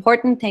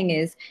important thing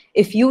is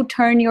if you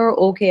turn your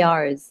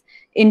OKRs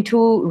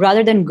into,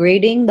 rather than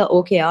grading the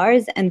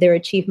OKRs and their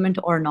achievement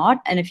or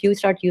not, and if you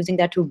start using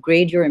that to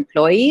grade your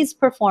employees'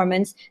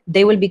 performance,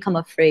 they will become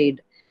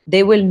afraid.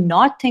 They will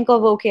not think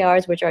of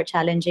OKRs which are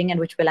challenging and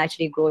which will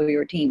actually grow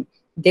your team.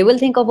 They will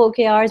think of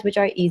OKRs which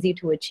are easy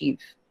to achieve.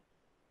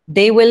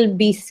 They will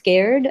be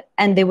scared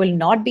and they will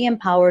not be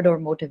empowered or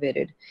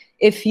motivated.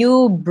 If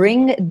you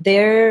bring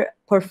their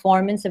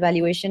performance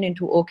evaluation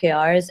into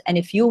OKRs, and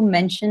if you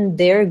mention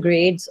their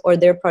grades or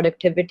their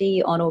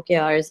productivity on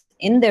OKRs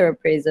in their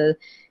appraisal,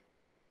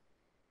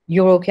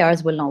 your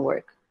OKRs will not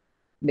work,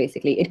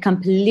 basically. It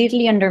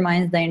completely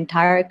undermines the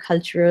entire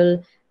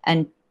cultural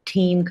and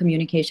team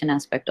communication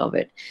aspect of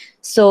it.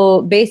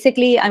 So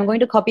basically, I'm going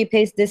to copy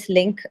paste this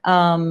link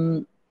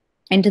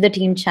into the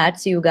team chat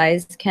so you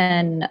guys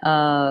can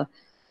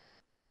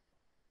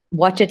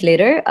watch it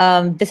later.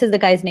 This is the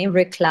guy's name,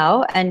 Rick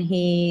Clow, and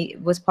he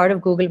was part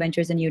of Google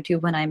Ventures and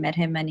YouTube when I met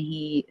him, and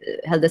he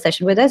held the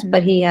session with us.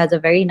 But he has a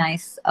very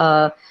nice,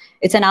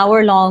 it's an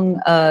hour-long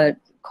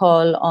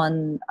call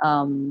on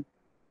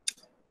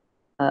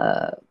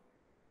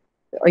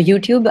or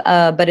YouTube,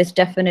 but it's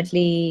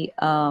definitely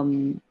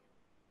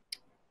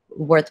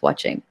worth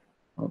watching.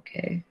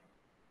 Okay.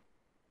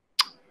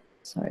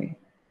 Sorry.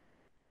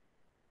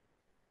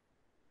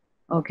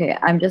 Okay,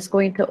 I'm just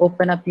going to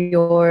open up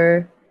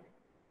your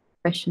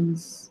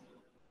questions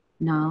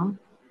now.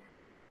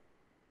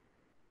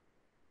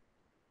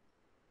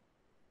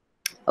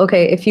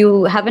 Okay, if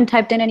you haven't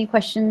typed in any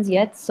questions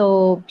yet,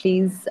 so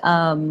please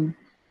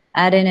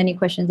add in any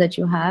questions that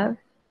you have.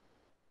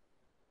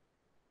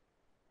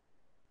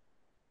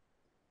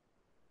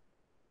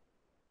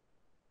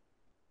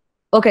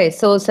 Okay,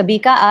 so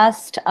Sabika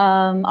asked,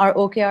 are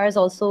OKRs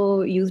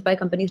also used by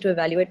companies to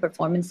evaluate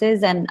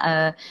performances? And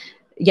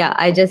yeah,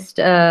 I just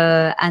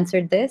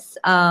answered this.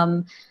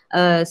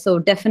 So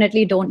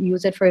definitely don't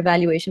use it for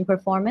evaluation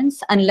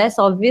performance, unless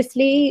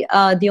obviously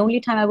the only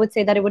time I would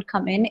say that it would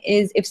come in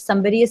is if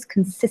somebody is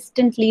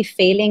consistently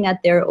failing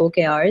at their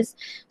OKRs.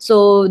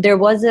 So there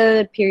was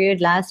a period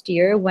last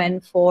year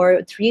when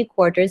for 3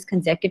 quarters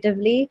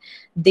consecutively,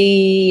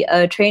 the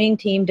training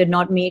team did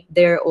not meet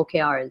their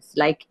OKRs,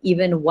 like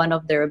even one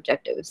of their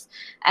objectives.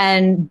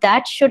 And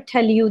that should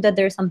tell you that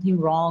there's something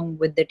wrong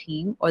with the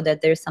team, or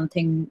that there's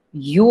something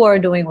you are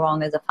doing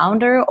wrong as a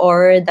founder,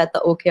 or that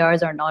the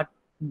OKRs are not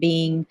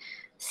being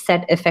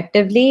set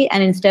effectively.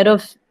 And instead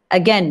of,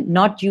 again,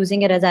 not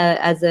using it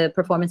as a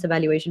performance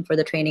evaluation for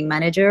the training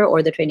manager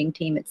or the training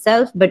team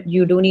itself, but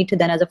you do need to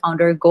then as a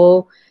founder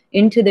go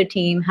into the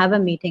team, have a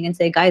meeting and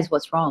say, guys,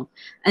 what's wrong?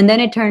 And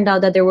then it turned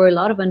out that there were a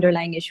lot of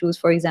underlying issues.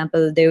 For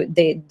example,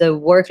 the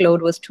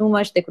workload was too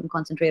much. They couldn't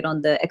concentrate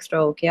on the extra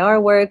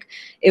OKR work.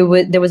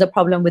 There was a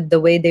problem with the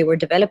way they were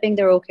developing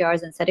their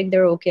OKRs and setting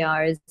their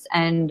OKRs.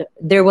 And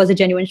there was a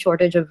genuine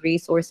shortage of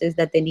resources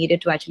that they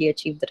needed to actually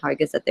achieve the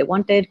targets that they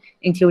wanted,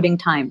 including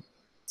time.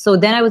 So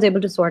then I was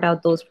able to sort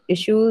out those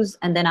issues.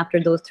 And then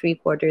after those 3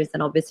 quarters,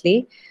 then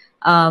obviously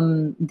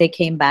they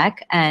came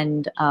back,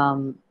 and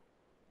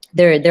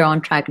they're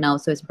on track now,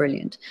 so it's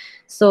brilliant.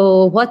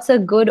 So what's a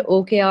good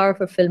OKR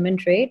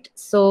fulfillment rate?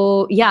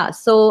 So yeah,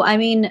 so I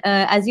mean,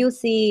 as you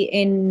see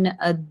in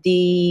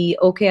the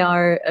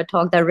OKR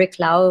talk that Rick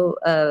Lau,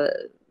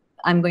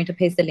 I'm going to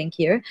paste the link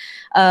here.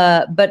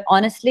 But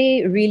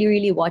honestly, really,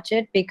 really watch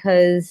it,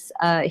 because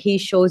he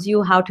shows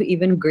you how to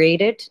even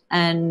grade it.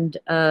 And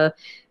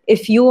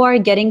if you are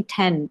getting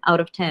 10 out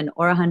of 10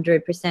 or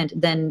 100%,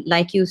 then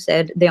like you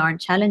said, they aren't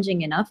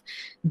challenging enough.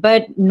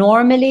 But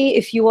normally,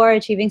 if you are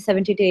achieving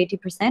 70 to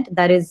 80%,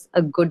 that is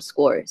a good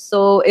score.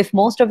 So if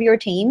most of your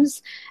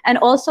teams, and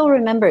also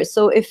remember,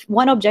 so if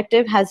one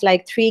objective has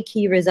like 3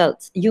 key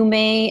results, you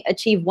may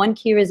achieve one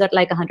key result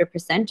like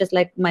 100%, just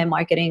like my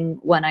marketing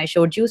one I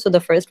showed you. So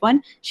the first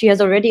one, she has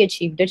already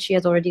achieved it. She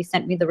has already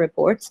sent me the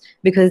reports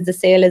because the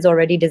sale is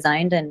already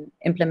designed and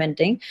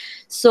implementing.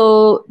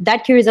 So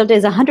that key result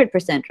is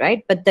 100%,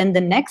 right? But then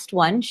the next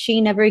one, she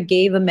never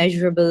gave a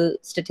measurable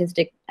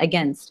statistic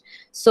against.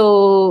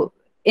 So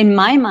in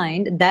my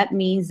mind, that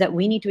means that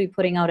we need to be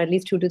putting out at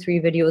least 2 to 3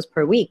 videos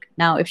per week.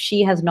 Now, if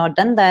she has not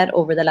done that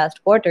over the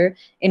last quarter,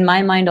 in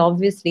my mind,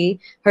 obviously,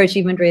 her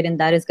achievement rate in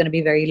that is going to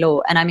be very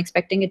low. And I'm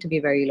expecting it to be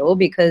very low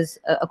because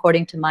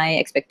according to my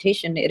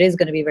expectation, it is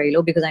going to be very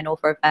low, because I know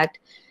for a fact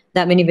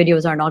that many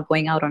videos are not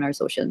going out on our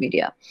social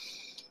media.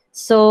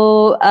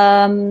 So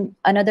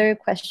another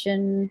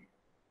question.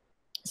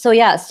 So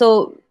yeah,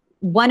 so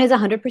one is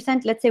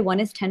 100%, let's say one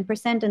is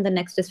 10%, and the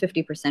next is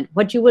 50%.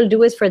 What you will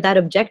do is for that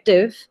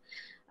objective,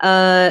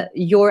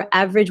 your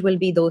average will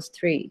be those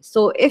 3.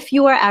 So if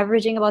you are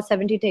averaging about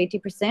 70 to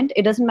 80%,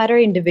 it doesn't matter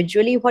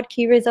individually what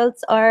key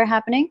results are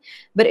happening.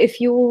 But if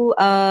you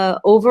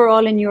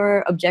overall in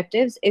your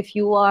objectives, if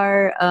you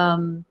are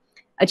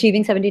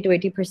achieving 70 to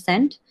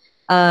 80%,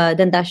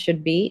 then that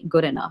should be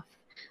good enough.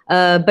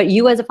 But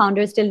you as a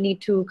founder still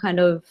need to kind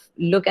of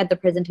look at the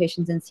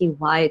presentations and see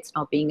why it's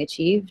not being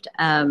achieved.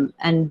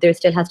 And there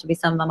still has to be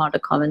some amount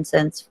of common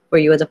sense for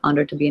you as a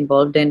founder to be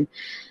involved in,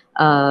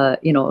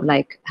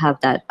 like have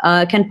that.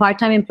 Can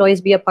part-time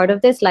employees be a part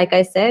of this? Like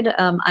I said,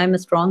 I'm a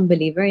strong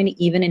believer in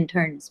even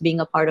interns being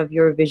a part of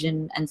your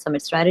vision and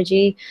summit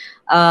strategy.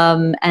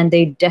 And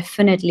they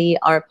definitely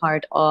are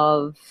part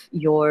of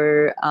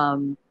your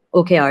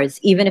OKRs.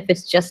 Even if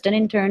it's just an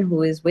intern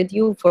who is with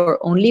you for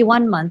only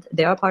 1 month,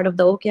 they are part of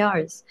the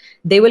OKRs.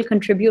 They will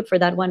contribute for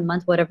that 1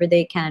 month, whatever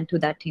they can, to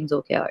that team's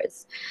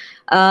OKRs.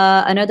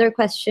 Another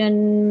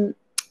question,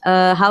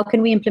 how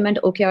can we implement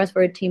OKRs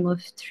for a team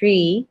of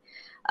 3?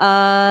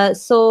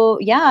 So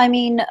yeah, I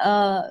mean,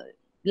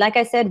 like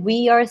I said,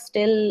 we are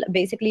still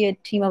basically a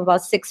team of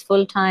about 6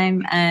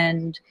 full-time,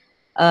 and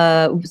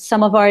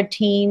some of our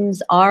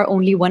teams are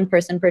only 1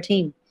 person per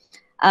team.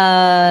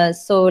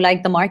 So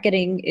like the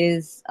marketing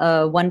is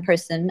 1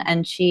 person,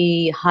 and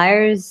she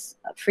hires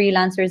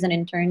freelancers and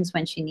interns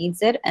when she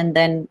needs it. And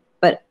then,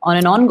 but on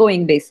an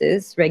ongoing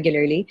basis,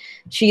 regularly,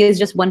 she is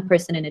just 1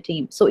 person in a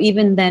team. So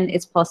even then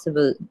it's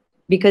possible,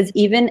 because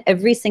even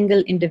every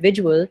single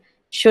individual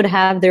should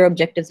have their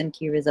objectives and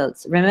key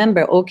results.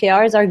 Remember,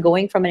 OKRs are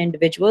going from an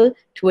individual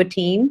to a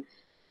team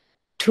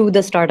to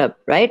the startup,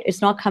 right?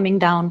 It's not coming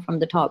down from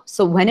the top.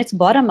 So when it's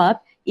bottom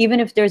up, even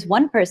if there's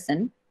 1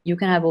 person, you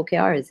can have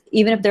OKRs.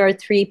 Even if there are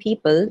 3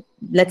 people,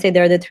 let's say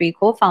they're the 3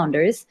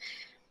 co-founders,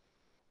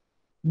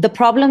 the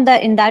problem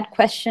that in that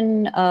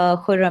question,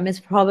 Khurram, is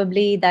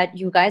probably that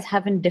you guys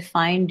haven't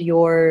defined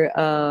your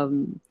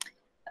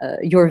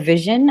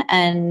vision,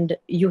 and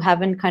you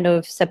haven't kind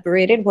of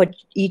separated what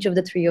each of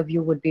the 3 of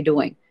you would be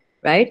doing,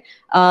 right?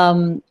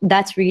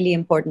 That's really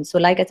important. So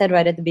like I said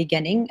right at the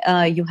beginning,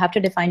 you have to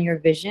define your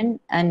vision,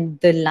 and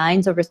the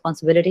lines of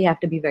responsibility have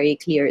to be very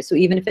clear. So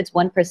even if it's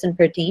 1 person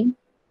per team,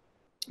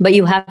 but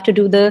you have to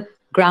do the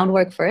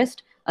groundwork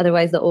first.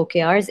 Otherwise, the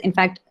OKRs, in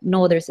fact,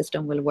 no other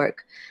system will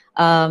work.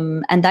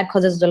 And that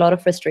causes a lot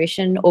of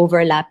frustration,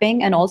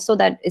 overlapping, and also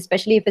that,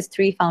 especially if it's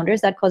three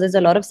founders, that causes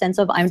a lot of sense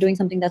of I'm doing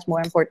something that's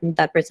more important,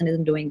 that person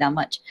isn't doing that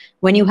much.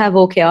 When you have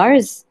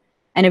OKRs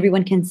and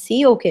everyone can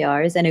see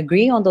OKRs and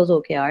agree on those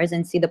OKRs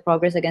and see the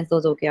progress against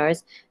those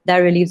OKRs, that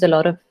relieves a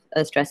lot of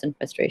stress and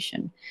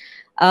frustration.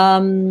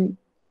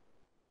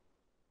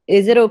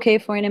 Is it okay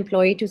for an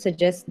employee to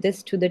suggest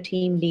this to the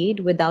team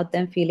lead without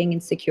them feeling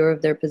insecure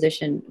of their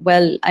position?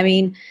 Well, I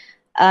mean,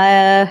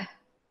 I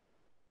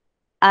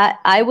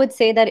would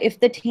say that if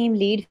the team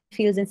lead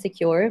feels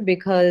insecure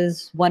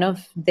because one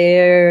of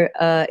their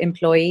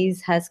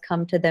employees has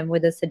come to them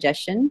with a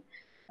suggestion,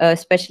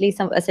 especially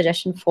a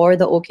suggestion for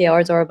the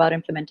OKRs or about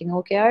implementing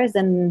OKRs,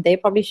 then they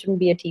probably shouldn't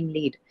be a team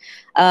lead.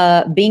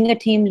 Being a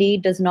team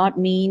lead does not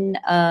mean,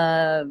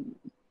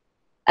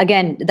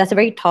 again, that's a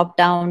very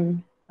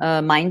top-down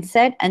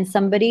mindset, and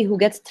somebody who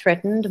gets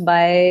threatened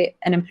by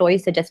an employee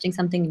suggesting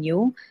something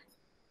new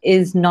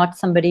is not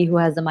somebody who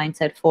has the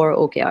mindset for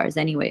OKRs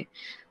anyway.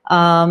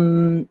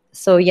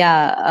 So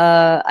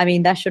yeah, I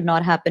mean, that should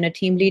not happen. A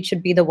team lead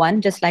should be the one,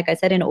 just like I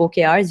said, in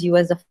OKRs, you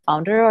as a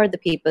founder are the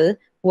people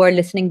who are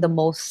listening the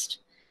most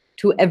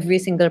to every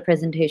single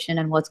presentation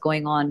and what's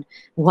going on,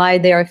 why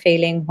they are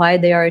failing, why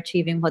they are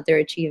achieving what they're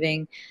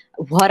achieving,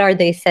 what are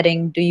they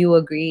setting, do you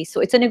agree? So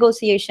it's a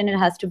negotiation, it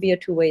has to be a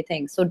two-way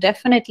thing. So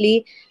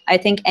definitely, I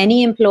think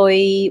any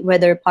employee,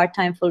 whether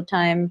part-time,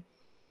 full-time,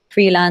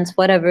 freelance,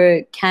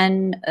 whatever,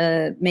 can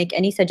make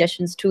any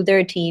suggestions to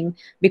their team,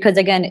 because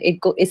again,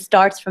 it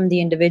starts from the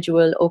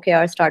individual.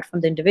 OKRs start from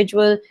the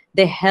individual.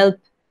 They help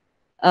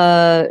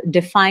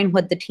define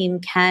what the team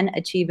can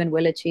achieve and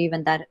will achieve,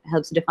 and that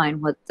helps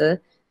define what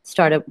the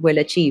startup will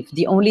achieve.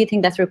 The only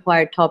thing that's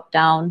required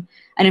top-down,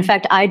 and in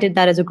fact, I did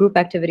that as a group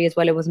activity as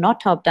well. It was not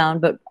top-down,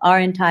 but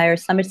our entire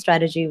summit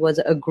strategy was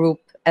a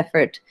group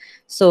effort.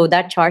 So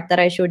that chart that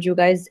I showed you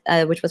guys,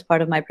 which was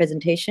part of my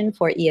presentation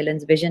for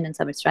ELN's vision and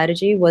summit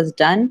strategy, was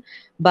done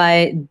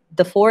by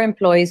the 4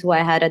 employees who I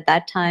had at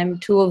that time,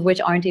 2 of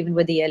which aren't even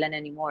with ELN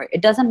anymore.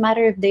 It doesn't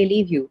matter if they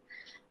leave you.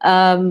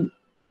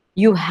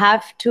 You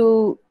have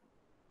to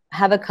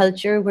have a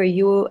culture where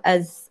you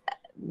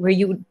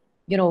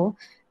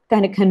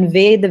kind of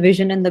convey the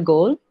vision and the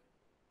goal,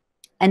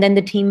 and then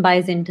the team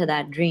buys into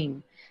that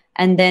dream.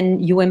 And then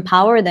you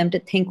empower them to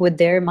think with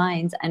their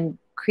minds and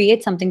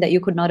create something that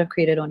you could not have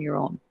created on your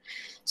own.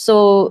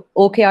 So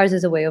OKRs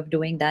is a way of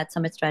doing that.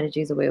 Summit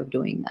strategy is a way of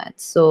doing that.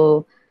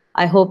 So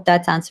I hope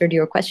that's answered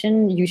your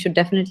question. You should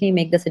definitely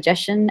make the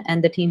suggestion,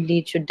 and the team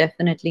lead should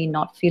definitely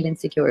not feel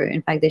insecure.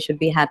 In fact, they should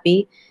be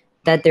happy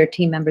that their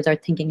team members are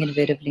thinking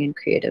innovatively and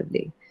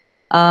creatively.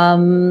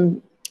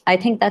 I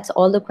think that's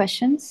all the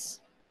questions.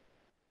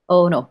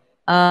 Oh, no.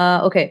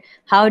 Okay.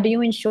 How do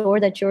you ensure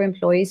that your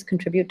employees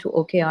contribute to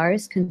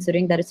OKRs,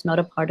 considering that it's not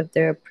a part of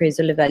their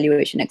appraisal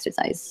evaluation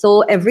exercise?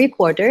 So every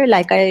quarter,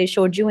 like I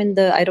showed you in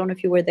the, I don't know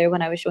if you were there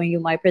when I was showing you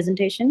my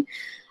presentation.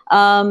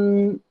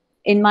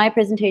 In my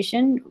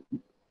presentation,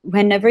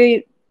 whenever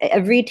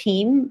every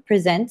team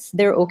presents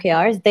their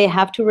OKRs, they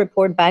have to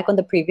report back on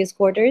the previous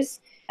quarters.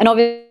 And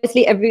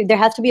obviously, there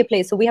has to be a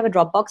place. So we have a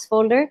Dropbox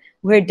folder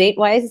where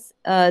date-wise,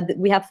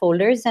 we have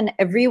folders, and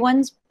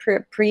everyone's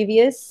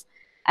previous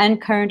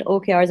and current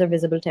OKRs are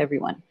visible to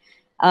everyone.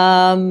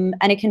 And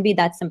it can be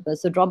that simple.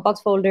 So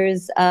Dropbox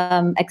folders,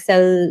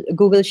 Excel,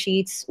 Google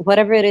Sheets,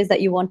 whatever it is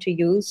that you want to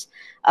use.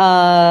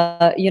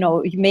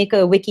 You make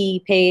a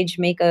wiki page,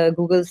 make a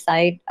Google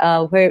site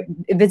where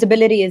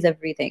visibility is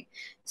everything.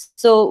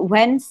 So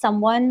when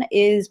someone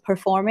is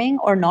performing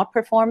or not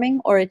performing,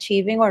 or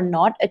achieving or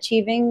not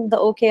achieving the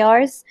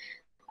OKRs,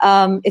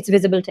 it's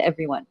visible to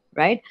everyone,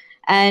 right?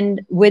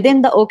 And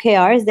within the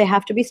OKRs, they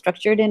have to be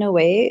structured in a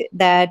way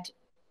that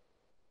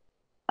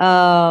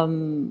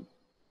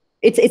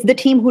it's the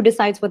team who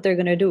decides what they're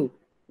going to do,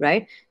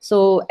 right?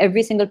 So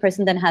every single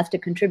person then has to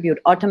contribute.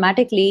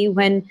 Automatically,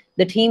 when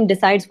the team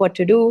decides what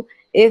to do,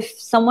 if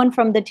someone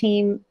from the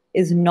team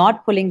is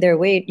not pulling their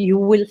weight, you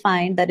will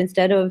find that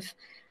instead of,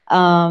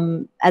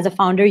 as a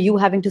founder, you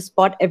having to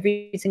spot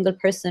every single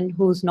person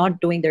who's not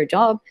doing their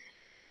job,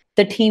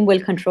 the team will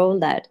control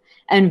that.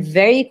 And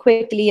very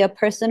quickly, a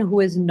person who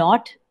is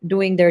not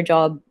doing their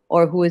job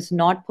or who is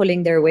not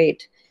pulling their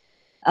weight,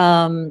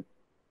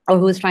 or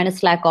who is trying to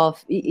slack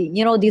off,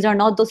 these are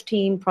not those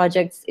team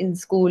projects in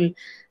school,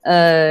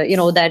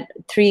 that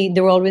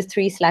there were always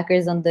 3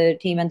 slackers on the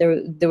team, and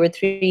there were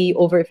 3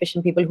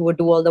 over-efficient people who would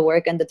do all the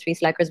work, and the 3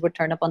 slackers would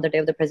turn up on the day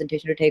of the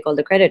presentation to take all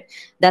the credit.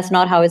 That's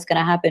not how it's going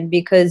to happen,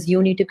 because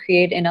you need to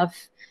create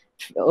enough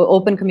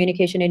open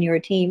communication in your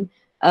team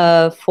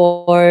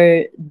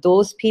for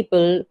those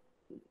people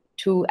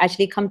to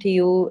actually come to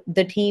you.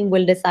 The team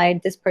will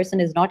decide this person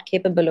is not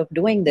capable of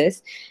doing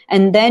this.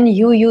 And then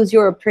you use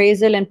your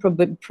appraisal and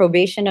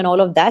probation and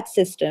all of that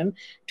system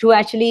to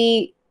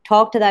actually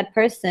talk to that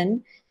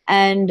person.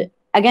 And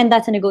again,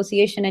 that's a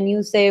negotiation. And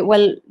you say,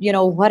 well,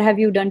 what have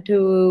you done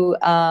to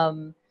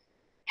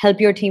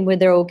help your team with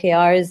their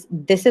OKRs?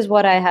 This is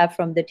what I have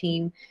from the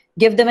team.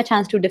 give them a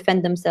chance to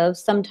defend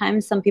themselves.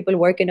 Sometimes some people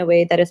work in a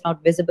way that is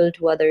not visible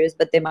to others,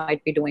 but they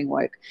might be doing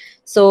work.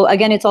 So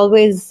again, it's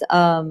always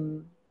a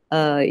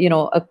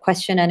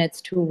question, and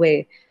it's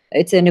two-way.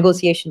 It's a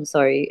negotiation,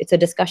 sorry. It's a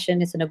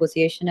discussion, it's a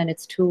negotiation, and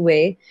it's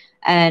two-way,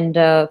 and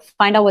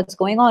find out what's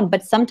going on.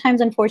 But sometimes,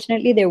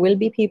 unfortunately, there will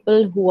be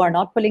people who are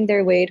not pulling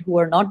their weight, who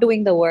are not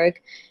doing the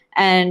work.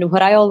 And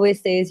what I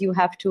always say is you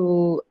have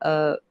to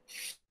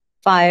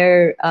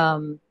fire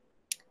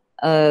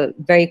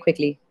very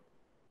quickly.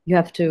 You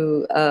have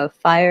to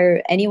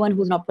fire anyone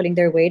who's not pulling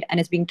their weight and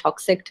is being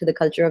toxic to the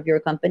culture of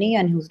your company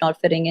and who's not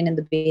fitting in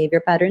the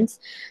behavior patterns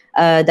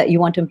that you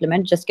want to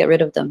implement. Just get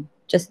rid of them.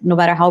 Just no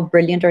matter how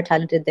brilliant or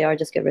talented they are,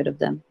 just get rid of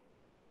them.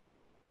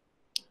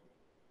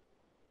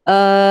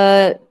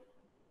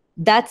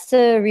 That's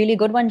a really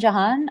good one,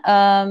 Jahan.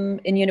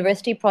 In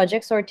university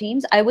projects or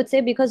teams, I would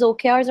say because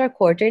OKRs are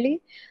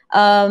quarterly,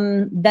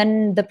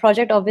 then the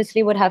project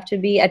obviously would have to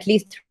be at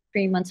least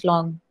 3 months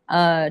long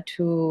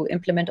to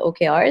implement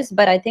OKRs.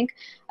 But I think,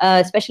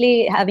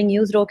 especially having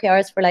used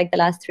OKRs for like the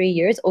last 3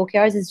 years,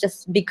 OKRs is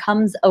just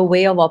becomes a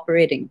way of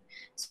operating.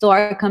 So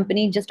our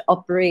company just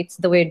operates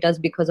the way it does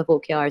because of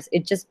OKRs.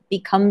 It just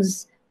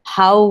becomes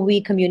how we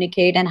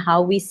communicate and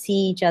how we see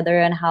each other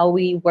and how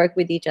we work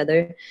with each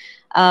other.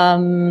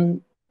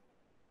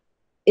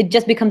 It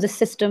just becomes a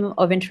system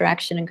of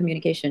interaction and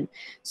communication.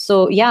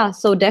 So yeah,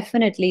 so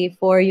definitely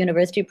for a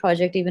university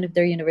project, even if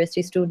they're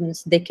university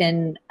students, they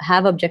can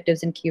have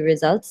objectives and key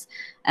results.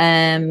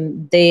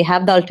 They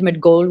have the ultimate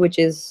goal, which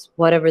is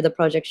whatever the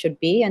project should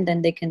be, and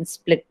then they can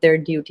split their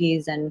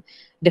duties and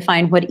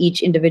define what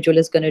each individual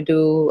is going to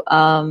do,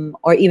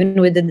 or even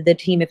within the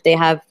team, if they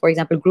have, for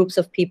example, groups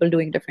of people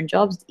doing different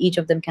jobs, each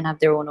of them can have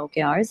their own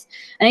OKRs.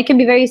 And it can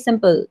be very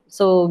simple.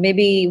 So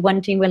maybe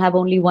one team will have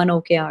only one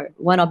OKR,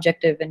 one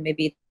objective, and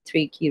maybe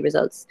 3 key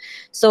results.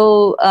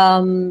 So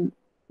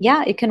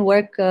yeah, it can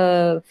work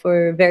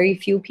for very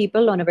few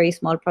people on a very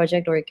small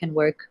project, or it can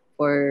work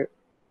for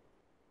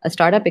a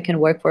startup. It can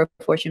work for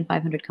a Fortune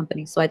 500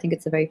 company. So I think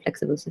it's a very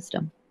flexible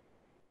system.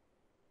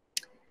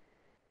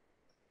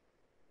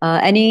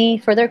 Any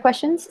further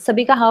questions?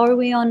 Sabika, how are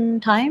we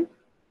on time?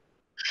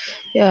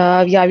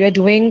 Yeah, we are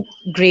doing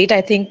great.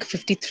 I think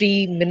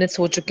 53 minutes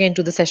ho chuke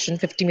into the session,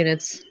 50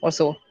 minutes or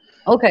so.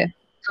 Okay.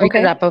 So we can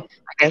Okay. wrap up,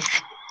 I guess.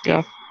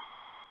 Yeah.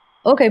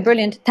 Okay,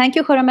 brilliant. Thank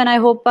you, Khurram, and I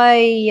hope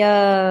I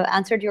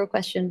answered your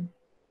question.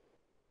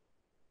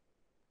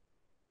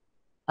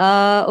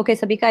 Okay,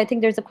 Sabika, I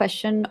think there's a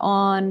question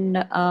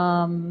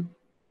on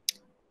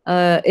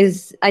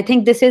I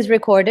think this is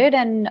recorded,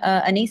 and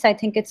Anis, I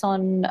think it's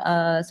on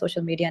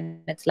social media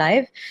and it's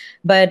live.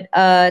 But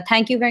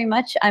thank you very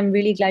much. I'm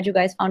really glad you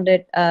guys found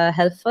it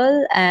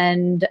helpful.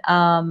 And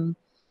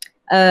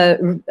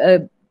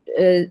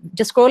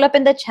just scroll up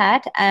in the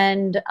chat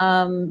and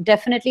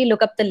definitely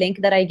look up the link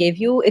that I gave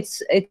you.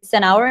 It's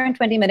an hour and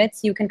 20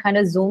 minutes. You can kind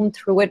of zoom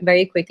through it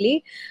very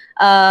quickly.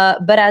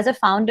 But as a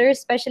founder,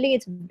 especially,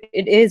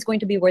 it is going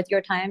to be worth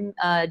your time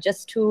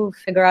just to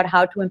figure out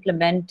how to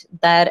implement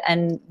that,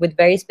 and with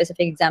very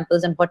specific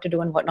examples and what to do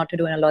and what not to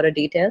do in a lot of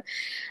detail.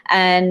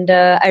 And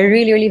I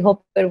really, really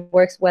hope it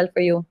works well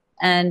for you.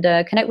 And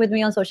connect with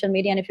me on social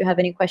media. And if you have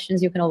any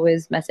questions, you can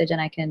always message, and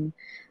I can.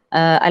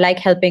 I like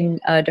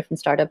helping different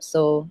startups.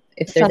 So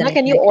if there's Sana, anything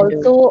can you I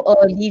can do.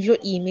 also leave your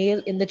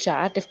email in the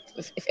chat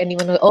if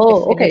anyone if Oh,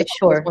 any of okay, the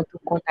followers sure. want to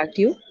contact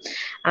you?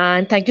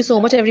 And thank you so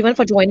much, everyone,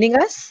 for joining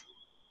us.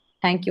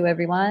 Thank you,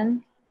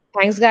 everyone.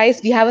 Thanks,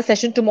 guys. We have a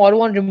session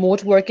tomorrow on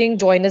remote working.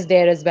 Join us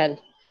there as well.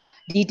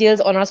 Details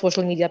on our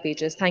social media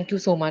pages. Thank you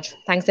so much.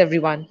 Thanks,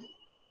 everyone.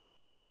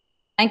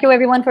 Thank you,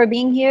 everyone, for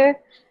being here.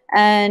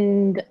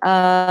 And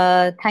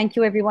thank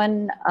you,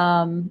 everyone.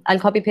 I'll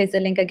copy paste the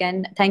link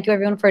again. Thank you,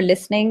 everyone, for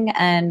listening.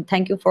 And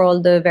thank you for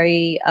all the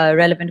very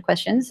relevant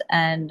questions.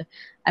 And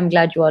I'm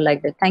glad you all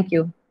liked it. Thank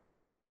you.